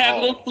gonna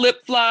have little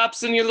flip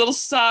flops and your little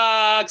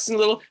socks and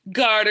little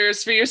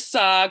garters for your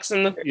socks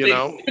and the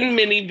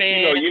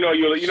minivan. You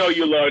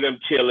love them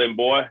chilling,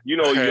 boy.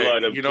 You love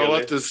them. You know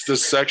what?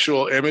 This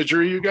sexual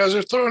imagery you guys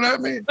are throwing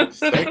at me.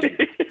 Thank you.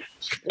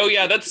 Oh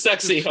yeah, that's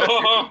sexy.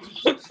 Oh,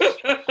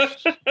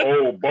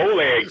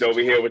 Bowlegs over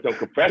here with them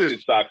compression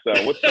socks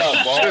on. What's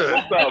up, Bo?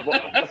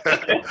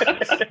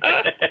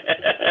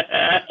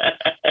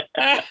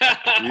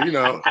 You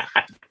know.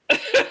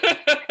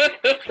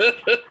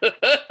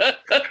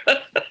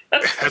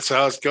 That's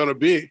how it's gonna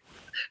be.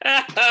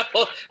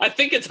 Well, I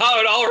think it's how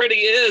it already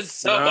is.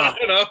 So I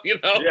don't know,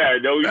 Yeah,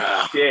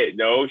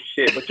 no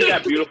shit. But you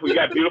got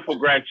beautiful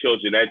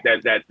grandchildren.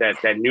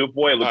 That new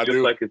boy looks just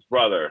like his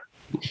brother.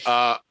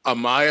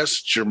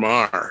 Amias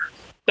Jamar.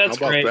 That's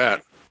how about great.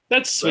 That?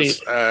 That's sweet.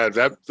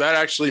 That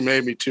actually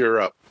made me tear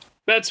up.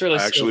 That's really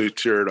actually sweet.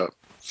 Teared up.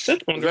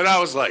 Then I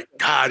was like,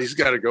 God, he's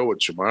got to go with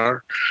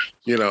Jamar,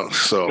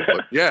 So,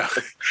 but yeah,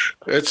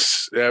 it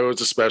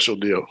was a special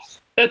deal.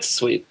 That's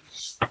sweet.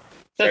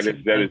 That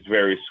is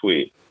very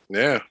sweet.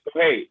 Yeah.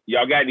 Hey,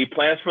 y'all got any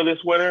plans for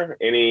this winter?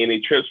 Any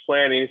trips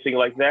planned? Anything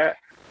like that?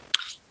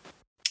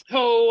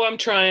 Oh, I'm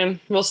trying.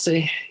 We'll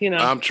see.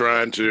 I'm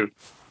trying to.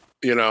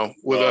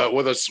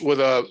 With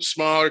a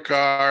smaller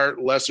car,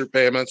 lesser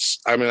payments.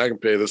 I mean, I can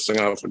pay this thing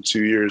off in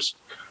 2 years.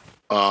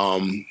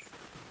 I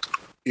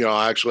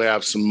actually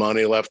have some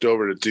money left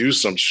over to do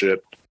some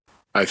shit,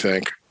 I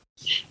think.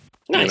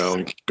 Nice.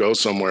 Go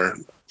somewhere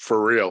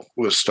for real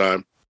this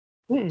time.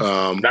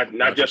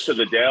 Not just to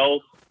the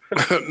Dells.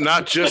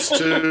 Not just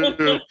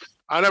to.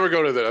 I never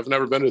go to that. I've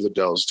never been to the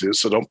Dells, dude.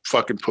 So don't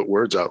fucking put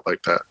words out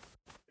like that.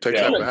 Take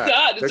that back.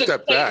 God, take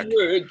that back.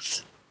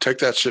 Words. Take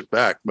that shit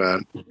back,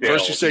 man.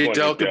 First you say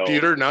Dell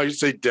Computer, now you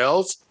say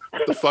Dells.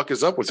 What the fuck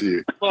is up with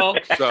you? Well,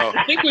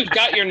 I think we've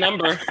got your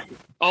number.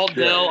 All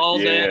Dell, all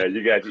day. Yeah,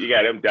 you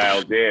got them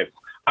dialed in.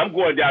 I'm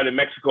going down to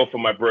Mexico for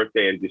my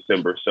birthday in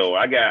December, so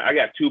I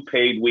got 2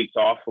 paid weeks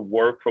off of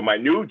work for my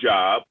new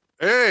job.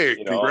 Hey,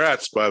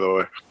 congrats, by the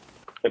way.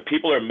 And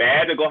people are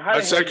mad. They go, how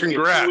the hell you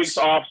get 2 weeks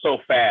off so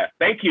fast?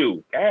 Thank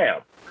you.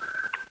 Damn.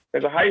 They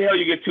go, how the hell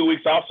you get 2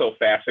 weeks off so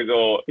fast? I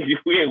go, you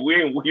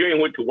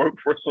ain't went to work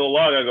for so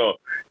long. I go,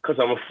 because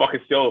I'm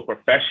still a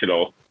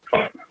professional.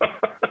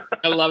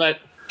 I love it.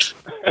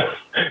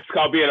 It's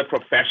called being a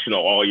professional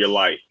all your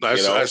life.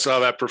 I saw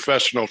that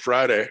Professional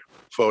Friday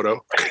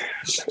photo.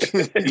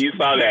 You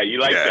saw that. You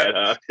like that,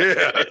 huh?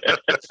 Yeah.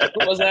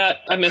 What was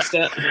that? I missed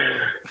it.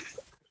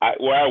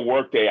 Where I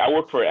work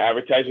for an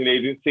advertising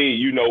agency.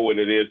 You know what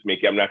it is,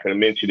 Mickey. I'm not going to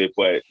mention it,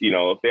 but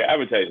if they're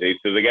advertising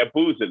agency, they got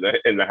booze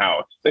in the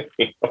house.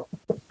 They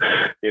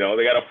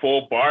got a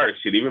full bar and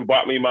shit. Even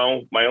bought me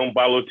my own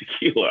bottle of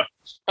tequila.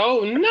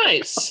 Oh,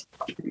 nice.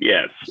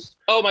 Yes.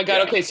 Oh my God.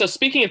 Yeah. Okay. So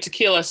speaking of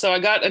tequila, so I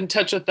got in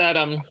touch with that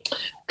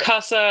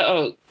Clase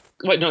Azul.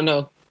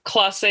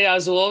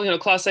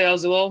 Clase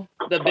Azul.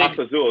 Clase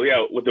Azul,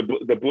 yeah, with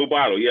the blue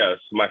bottle. Yes.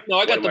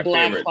 I got the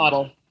black favorites.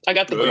 Bottle. I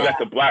got the black. You got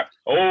the black.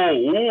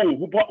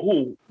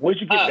 Oh, where'd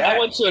you get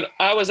that?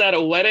 I was at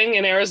a wedding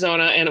in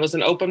Arizona, and it was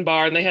an open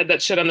bar, and they had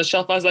that shit on the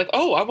shelf. I was like,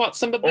 oh, I want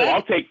some of that. Oh,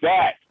 I'll take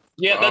that.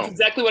 Yeah, That's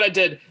exactly what I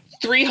did.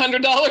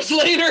 $300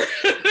 later.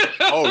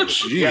 Oh,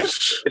 jeez. Yeah,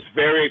 it's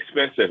very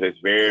expensive. It's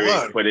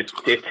but it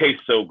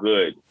tastes so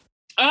good.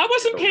 I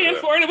wasn't paying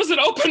for it. It was an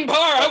open bar.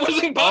 I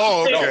wasn't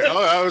buying okay.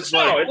 I was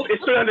like,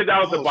 it's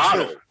 $300 a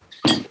bottle.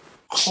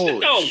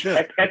 Shit. Holy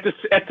shit. At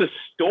the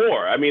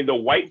store. I mean, the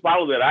white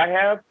bottle that I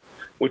have,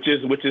 which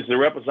is the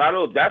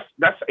Reposado,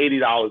 that's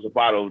 $80 a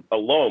bottle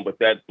alone. But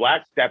that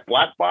black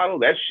bottle,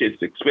 that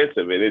shit's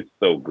expensive, and it's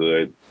so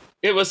good.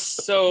 It was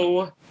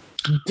so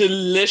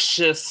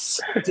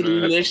delicious.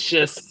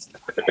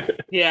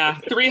 Yeah,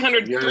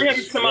 300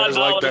 some odd dollars.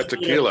 Like that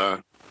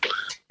tequila.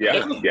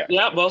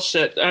 Yeah. Well,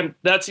 shit.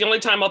 That's the only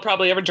time I'll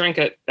probably ever drink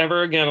it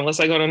ever again, unless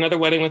I go to another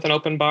wedding with an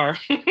open bar.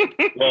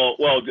 well,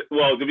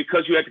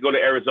 because you have to go to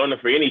Arizona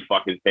for any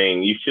fucking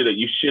thing, you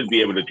should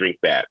be able to drink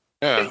that.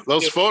 Yeah,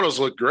 those photos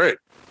look great.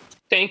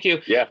 Thank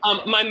you. Yeah.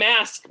 My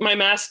mask,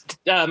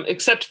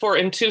 except for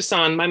in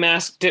Tucson, my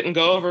mask didn't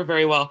go over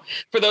very well.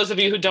 For those of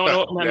you who don't know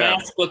what my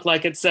mask looked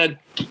like, it said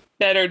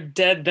 "better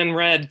dead than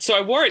red." So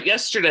I wore it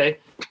yesterday.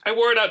 I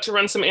wore it out to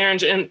run some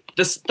errands, and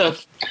this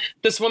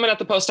woman at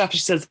the post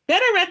office says,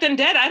 "Better red than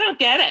dead." I don't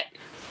get it.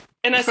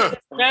 And I said,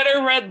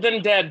 "Better red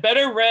than dead.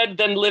 Better red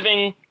than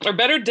living, or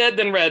better dead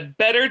than red.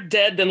 Better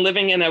dead than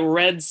living in a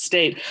red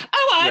state."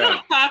 Oh, I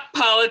don't talk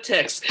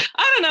politics.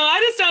 I don't know. I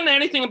just don't know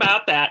anything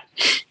about that.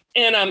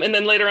 And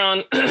then later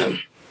on,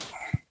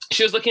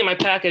 she was looking at my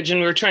package, and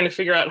we were trying to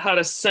figure out how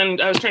to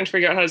send. I was trying to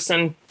figure out how to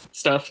send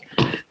stuff,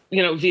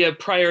 via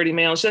priority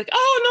mail. She's like,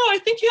 "Oh no, I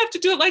think you have to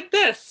do it like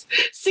this.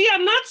 See,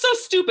 I'm not so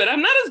stupid.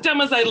 I'm not as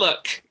dumb as I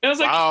look." And I was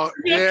like, "Oh,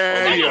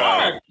 yeah, you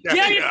are.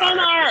 Yeah, you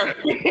are."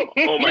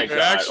 Oh my God!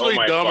 Actually,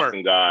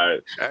 dumber.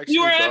 God.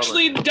 You are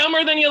actually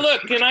dumber than you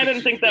look, and I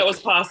didn't think that was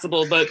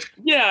possible. But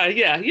you're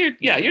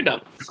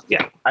dumb.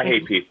 Yeah. I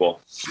hate people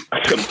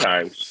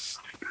sometimes.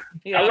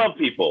 Yeah. I love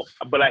people,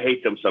 but I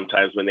hate them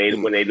sometimes when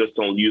they just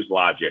don't use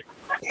logic.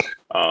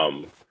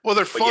 Well,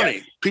 they're funny.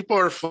 Yeah. People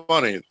are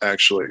funny,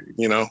 actually.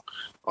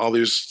 All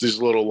these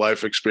little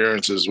life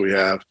experiences we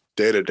have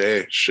day to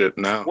day shit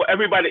now. Well,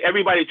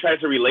 everybody tries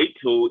to relate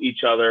to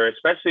each other,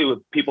 especially with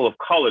people of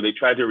color. They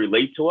try to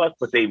relate to us,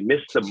 but they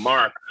miss the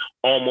mark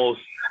almost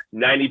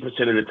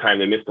 90% of the time.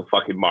 They miss the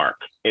fucking mark,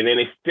 and then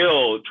they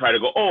still try to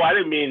go, "Oh, I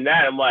didn't mean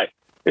that." I'm like,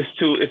 It's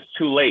too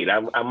late. I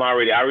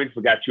already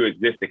forgot you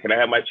existed. Can I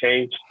have my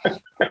change?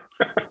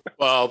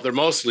 Well, a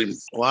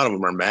lot of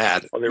them are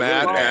mad. Oh,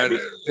 mad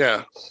really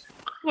and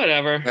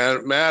whatever.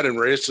 Mad and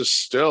racist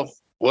still.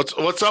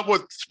 What's up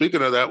with,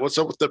 speaking of that, what's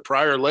up with the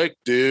Prior Lake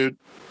dude?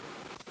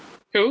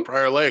 Who?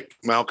 Prior Lake,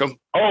 Malcolm.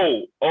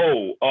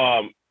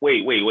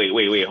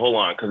 Wait, hold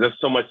on, because there's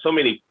so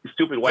many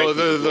stupid white people.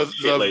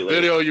 The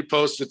video you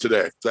posted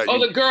today.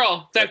 The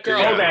girl. That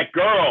girl. Oh, that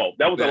girl.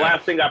 That was the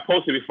last thing I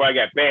posted before I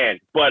got banned.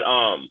 But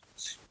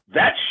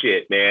that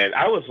shit, man,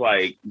 I was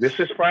like, this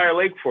is Prior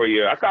Lake for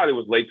you. I thought it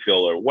was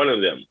Lakeville or one of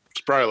them.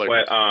 It's Prior Lake.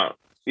 But I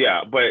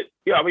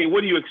mean,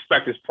 what do you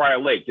expect? It's Prior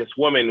Lake. This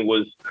woman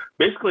was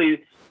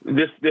basically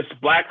this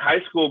black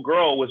high school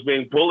girl was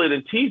being bullied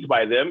and teased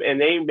by them, and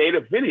they made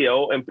a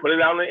video and put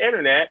it on the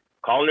internet,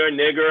 calling her a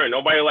nigger, and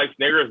nobody likes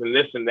niggers, and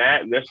this and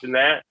that, and this and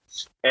that,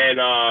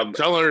 and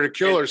telling her to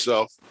kill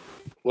herself.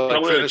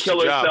 Telling her to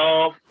kill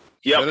herself.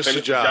 Yep, finish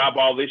the job.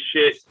 All this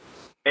shit,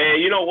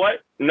 and you know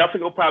what? Nothing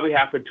will probably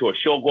happen to her.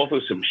 She'll go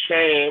through some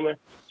shame.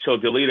 She'll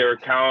delete her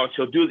account.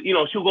 She'll do,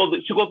 she'll go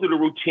through the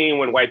routine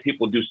when white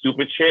people do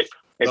stupid shit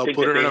and they'll think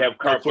put that her they have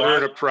carte put her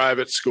in a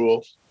private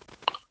school.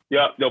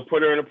 Yeah, they'll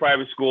put her in a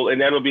private school,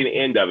 and that'll be the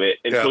end of it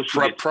until she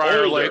gets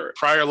older.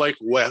 Prior Lake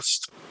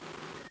West.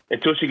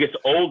 Until she gets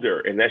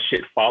older, and that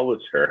shit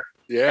follows her.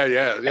 Yeah.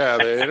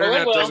 The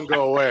internet doesn't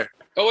go away.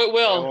 Oh, it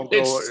will.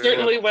 It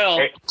certainly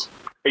will.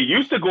 It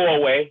used to go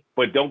away,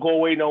 but don't go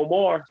away no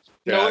more.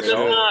 No, it does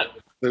not.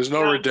 There's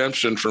no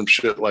redemption from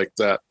shit like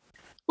that.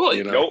 Well,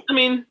 Nope. I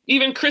mean,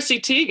 even Chrissy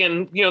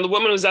Teigen, the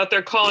woman who's out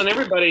there calling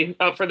everybody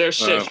out for their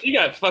shit, she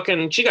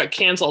got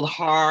canceled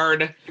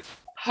hard.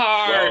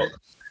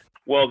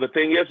 Well, the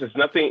thing is, it's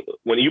nothing.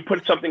 When you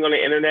put something on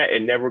the internet,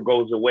 it never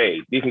goes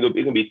away. It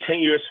can be 10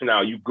 years from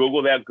now. You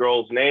Google that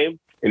girl's name,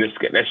 and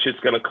that shit's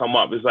gonna come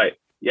up. It's like,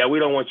 yeah, we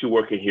don't want you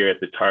working here at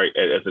the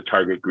as a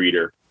Target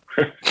greeter.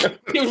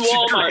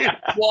 Walmart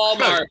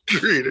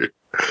greeter.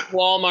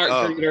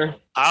 Greeter.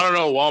 I don't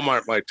know.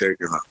 Walmart might take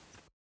it up,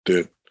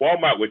 dude.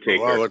 Walmart would take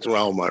her. What's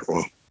Walmart?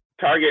 Well,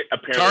 Target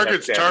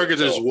apparently.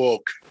 Target is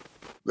woke.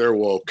 They're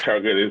woke.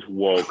 Target is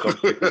woke. I'm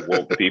sick of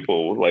woke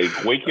people.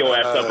 Like, wake your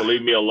ass up and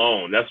leave me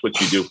alone. That's what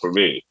you do for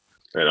me.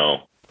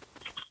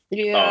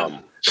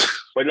 Yeah.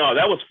 But no,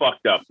 that was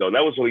fucked up though.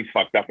 That was really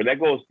fucked up, and that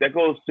goes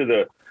to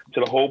the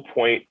whole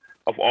point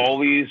of all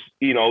these.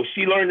 She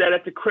learned that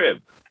at the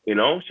crib. She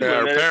learned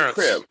that at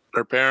the crib.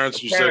 Her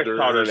parents. You said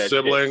her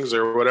siblings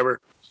or whatever.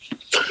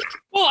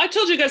 Well, I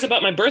told you guys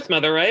about my birth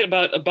mother, right?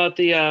 About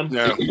the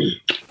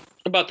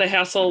about the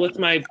hassle with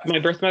my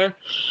birth mother.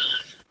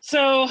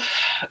 So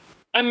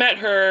I met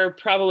her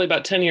probably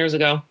about 10 years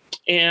ago,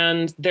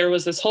 and there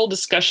was this whole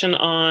discussion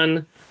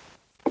on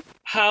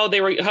how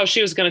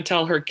she was going to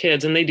tell her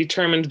kids, and they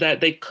determined that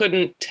they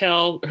couldn't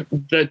tell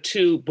the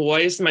two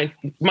boys,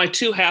 my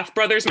two half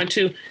brothers, my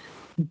two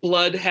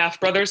blood half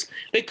brothers,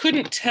 they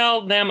couldn't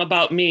tell them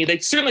about me. They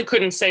certainly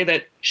couldn't say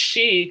that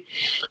she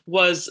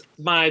was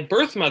my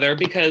birth mother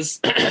because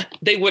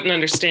they wouldn't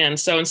understand.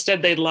 So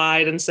instead they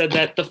lied and said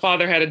that the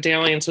father had a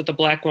dalliance with a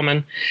black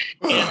woman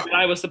and that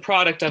I was the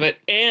product of it.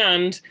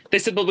 And they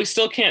said, but we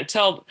still can't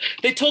tell.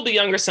 They told the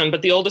younger son,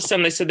 but the oldest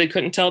son, they said they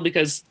couldn't tell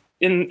because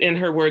in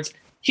her words,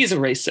 he's a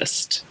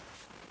racist.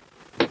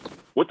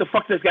 What the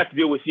fuck does that got to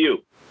do with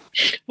you?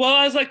 Well,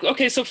 I was like,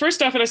 okay, so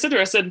first off, and I said to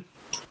her, I said,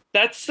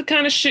 that's the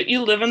kind of shit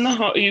you learn in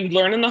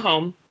the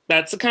home.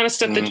 That's the kind of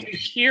stuff that you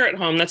hear at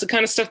home. That's the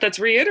kind of stuff that's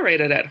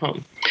reiterated at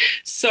home.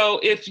 So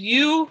if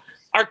you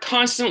are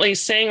constantly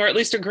saying, or at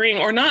least agreeing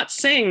or not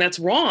saying that's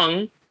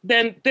wrong,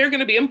 then they're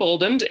going to be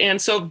emboldened.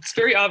 And so it's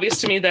very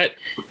obvious to me that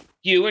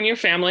you and your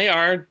family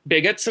are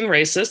bigots and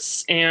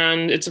racists,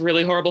 and it's a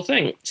really horrible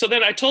thing. So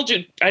then I told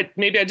you,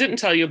 maybe I didn't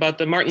tell you about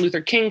the Martin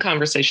Luther King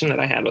conversation that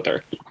I had with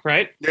her,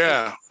 right?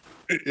 Yeah,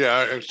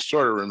 I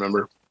sort of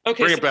remember.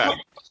 Okay, Bring it back.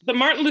 The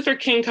Martin Luther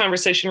King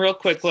conversation, real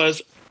quick,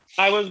 was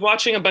I was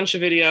watching a bunch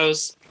of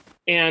videos,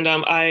 and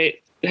I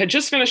had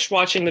just finished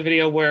watching the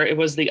video where it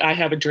was the I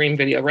Have a Dream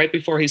video right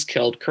before he's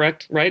killed,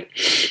 correct? Right?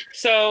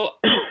 So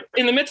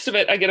in the midst of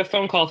it, I get a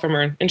phone call from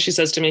her, and she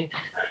says to me,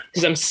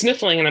 because I'm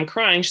sniffling and I'm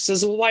crying, she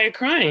says, well, why are you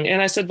crying?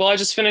 And I said, well, I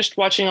just finished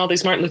watching all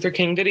these Martin Luther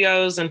King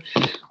videos, and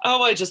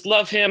I just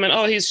love him, and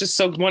he's just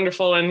so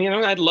wonderful, and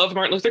I love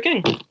Martin Luther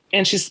King.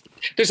 And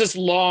there's this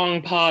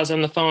long pause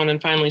on the phone,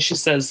 and finally she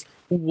says,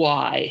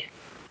 why?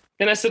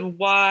 And I said,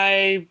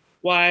 why,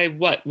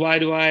 what? Why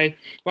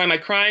am I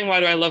crying? Why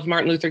do I love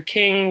Martin Luther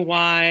King?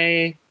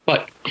 Why,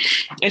 what?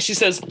 And she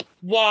says,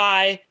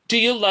 why do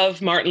you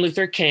love Martin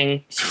Luther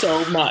King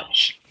so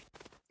much?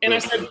 And I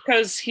said,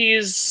 because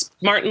he's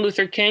Martin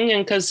Luther King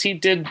and because he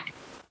did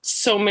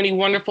so many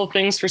wonderful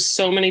things for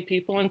so many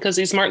people and because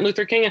he's Martin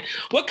Luther King. And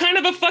what kind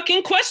of a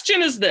fucking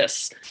question is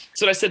this?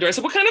 That's what I said to her. I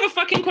said, what kind of a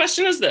fucking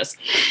question is this?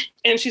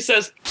 And she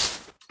says,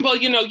 well,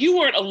 you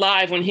weren't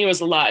alive when he was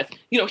alive.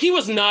 He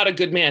was not a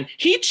good man.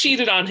 He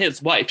cheated on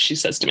his wife, she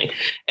says to me.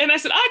 And I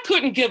said, I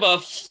couldn't give a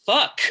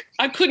fuck.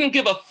 I couldn't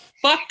give a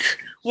fuck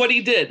what he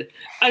did.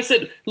 I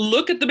said,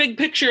 look at the big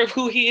picture of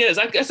who he is.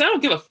 I said, I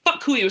don't give a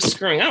fuck who he was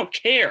screwing. I don't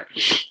care.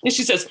 And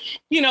she says,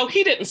 he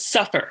didn't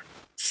suffer.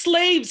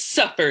 Slaves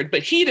suffered,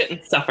 but he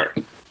didn't suffer.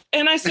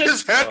 And I said,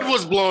 his head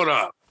was blown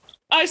up.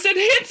 I said,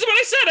 that's what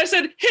I said. I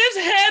said,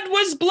 his head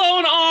was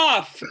blown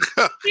off.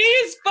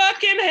 His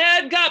fucking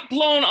head got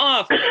blown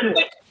off.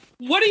 Like,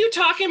 what are you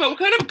talking about? What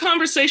kind of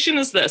conversation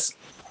is this?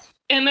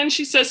 And then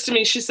she says to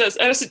me,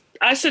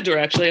 I said to her,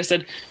 actually, I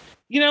said,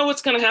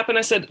 what's going to happen?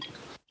 I said,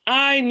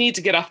 I need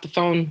to get off the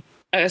phone.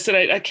 I said,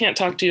 I can't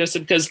talk to you. I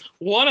said, because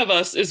one of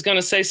us is going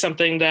to say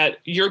something that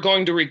you're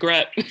going to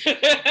regret.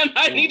 And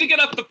I need to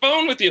get off the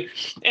phone with you.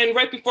 And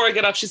right before I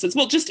get off, she says,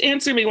 well, just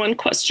answer me one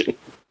question.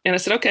 And I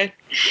said, okay.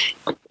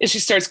 And she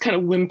starts kind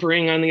of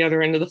whimpering on the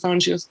other end of the phone.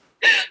 She goes,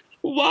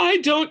 why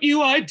don't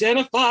you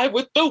identify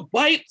with the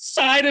white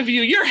side of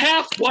you? You're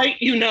half white,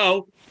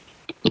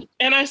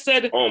 And I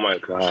said, oh my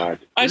God.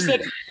 I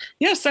said,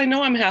 yes, I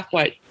know I'm half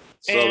white.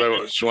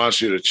 So she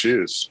wants you to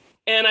choose.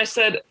 And I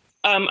said,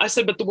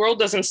 but the world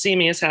doesn't see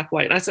me as half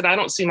white. And I said, I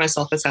don't see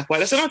myself as half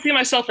white. I said, I don't see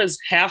myself as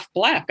half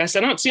black. I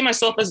said, I don't see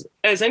myself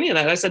as any of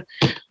that. I said,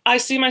 I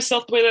see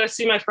myself the way that I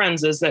see my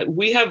friends is that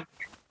we have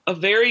a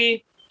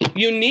very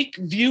unique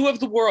view of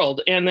the world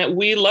and that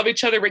we love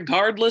each other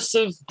regardless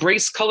of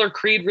race, color,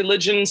 creed,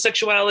 religion,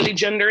 sexuality,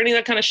 gender, any of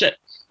that kind of shit.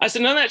 I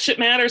said, none of that shit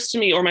matters to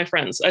me or my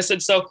friends. I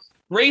said, so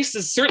race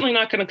is certainly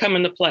not going to come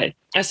into play.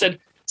 I said,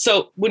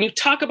 So when you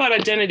talk about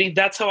identity,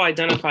 that's how I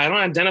identify. I don't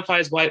identify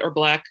as white or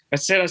black. I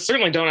said I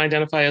certainly don't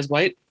identify as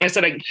white. I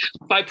said I,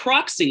 by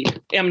proxy,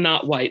 am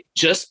not white.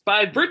 Just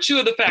by virtue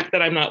of the fact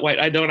that I'm not white,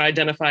 I don't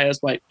identify as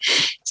white.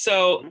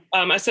 So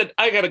I said,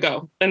 I got to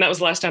go. And that was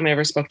the last time I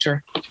ever spoke to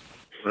her.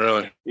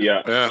 Really?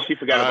 Yeah. She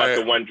forgot about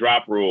the one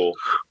drop rule.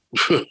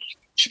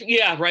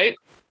 Yeah, right.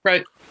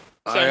 So,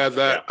 I had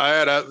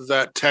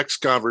that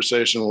text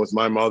conversation with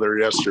my mother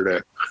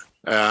yesterday.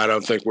 I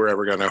don't think we're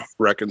ever going to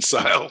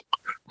reconcile.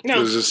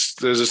 No. There's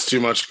just too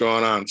much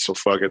going on. So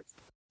fuck it.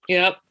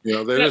 Yep. You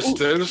know, they just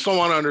don't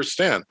want to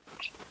understand.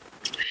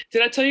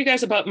 Did I tell you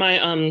guys about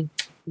my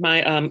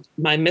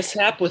my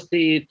mishap with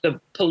the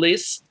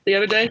police the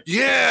other day?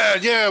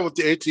 Yeah, with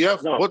the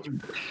ATF. No.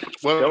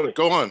 What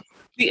go on.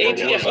 The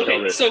ATF.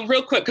 Okay, so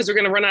real quick, because we're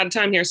going to run out of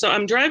time here. So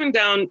I'm driving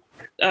down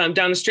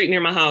the street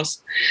near my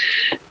house,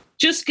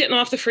 just getting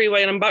off the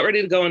freeway, and I'm about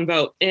ready to go and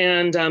vote.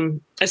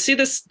 And I see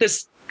this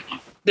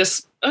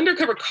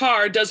undercover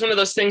car does one of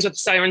those things with the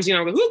sirens, you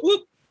know, whoop,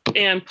 whoop,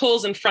 and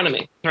pulls in front of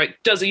me, right?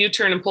 Does a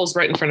U-turn and pulls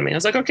right in front of me. I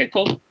was like, okay,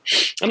 cool.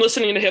 I'm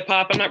listening to hip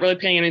hop. I'm not really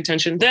paying any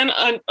attention. Then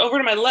over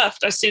to my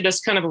left, I see this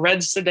kind of a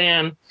red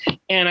sedan,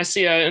 and I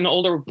see an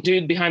older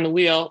dude behind the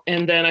wheel.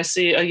 And then I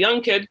see a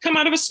young kid come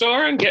out of a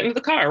store and get into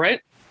the car,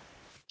 right?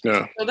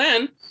 Yeah. So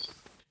then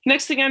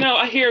next thing I know,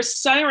 I hear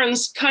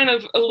sirens kind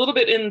of a little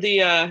bit in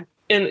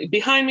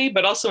behind me,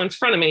 but also in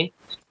front of me.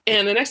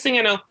 And the next thing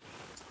I know,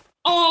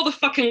 all the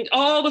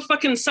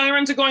fucking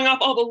sirens are going off.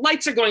 All the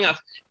lights are going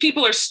off.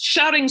 People are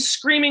shouting,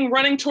 screaming,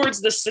 running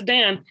towards the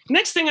sedan.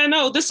 Next thing I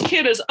know, this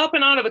kid is up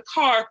and out of the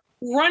car,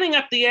 running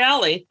up the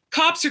alley.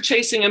 Cops are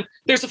chasing him.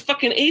 There's a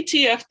fucking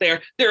ATF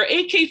there. There are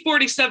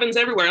AK-47s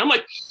everywhere. I'm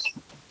like,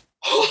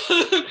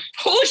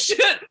 holy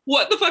shit,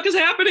 what the fuck is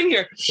happening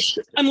here?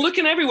 I'm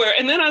looking everywhere.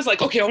 And then I was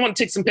like, okay, I want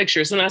to take some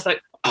pictures. And I was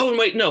like, oh,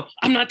 wait, no,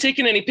 I'm not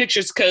taking any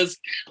pictures because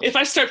if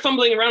I start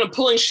fumbling around and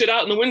pulling shit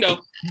out in the window,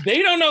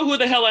 they don't know who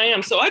the hell I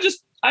am. So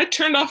I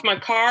turned off my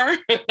car,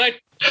 I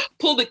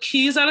pulled the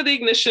keys out of the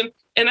ignition,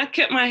 and I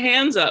kept my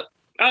hands up.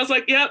 I was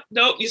like, yep,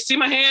 no, you see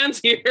my hands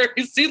here.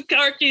 You see the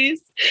car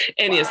keys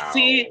and you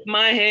see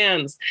my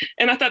hands.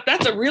 And I thought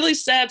that's a really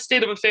sad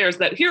state of affairs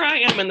that here I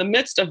am in the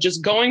midst of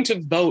just going to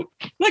vote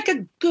like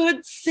a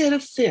good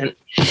citizen.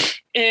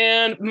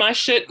 And my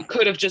shit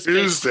could have just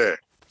Tuesday.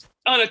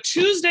 On a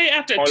Tuesday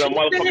after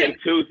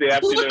Tuesday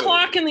afternoon. 2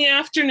 o'clock in the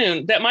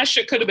afternoon, that my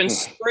shit could have been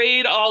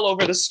sprayed all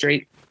over the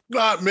street.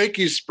 Not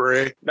Mickey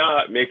spray.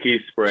 Not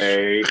Mickey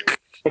spray.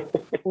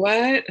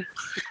 What?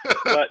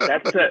 But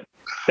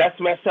that's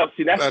messed up.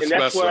 See,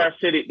 that's where our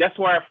city. That's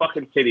where our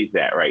fucking city's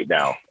at right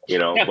now. You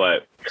know, yeah.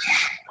 But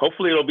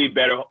hopefully it'll be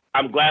better.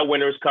 I'm glad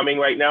winter is coming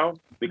right now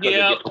because it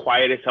gets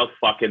quiet as hell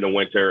fuck in the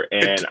winter,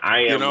 and I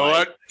am.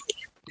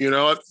 You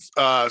know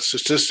what?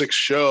 Statistics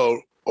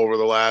show over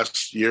the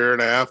last year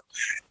and a half,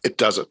 it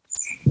doesn't.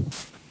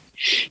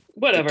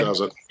 Whatever. It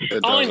doesn't.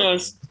 All I know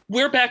is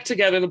we're back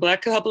together. The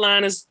Black Couple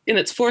Line is in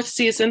its 4th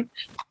season.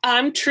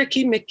 I'm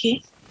Tricky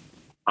Mickey.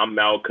 I'm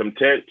Malcolm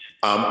Tent.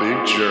 I'm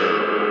Big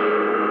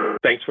Jer.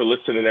 Thanks for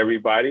listening,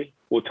 everybody.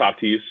 We'll talk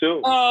to you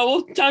soon.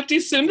 Oh, we'll talk to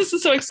you soon. This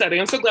is so exciting.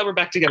 I'm so glad we're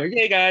back together.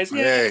 Yay, guys.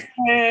 Yay.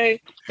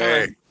 Hey.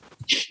 Right.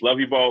 Love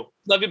you both.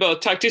 Love you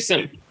both. Talk to you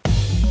soon.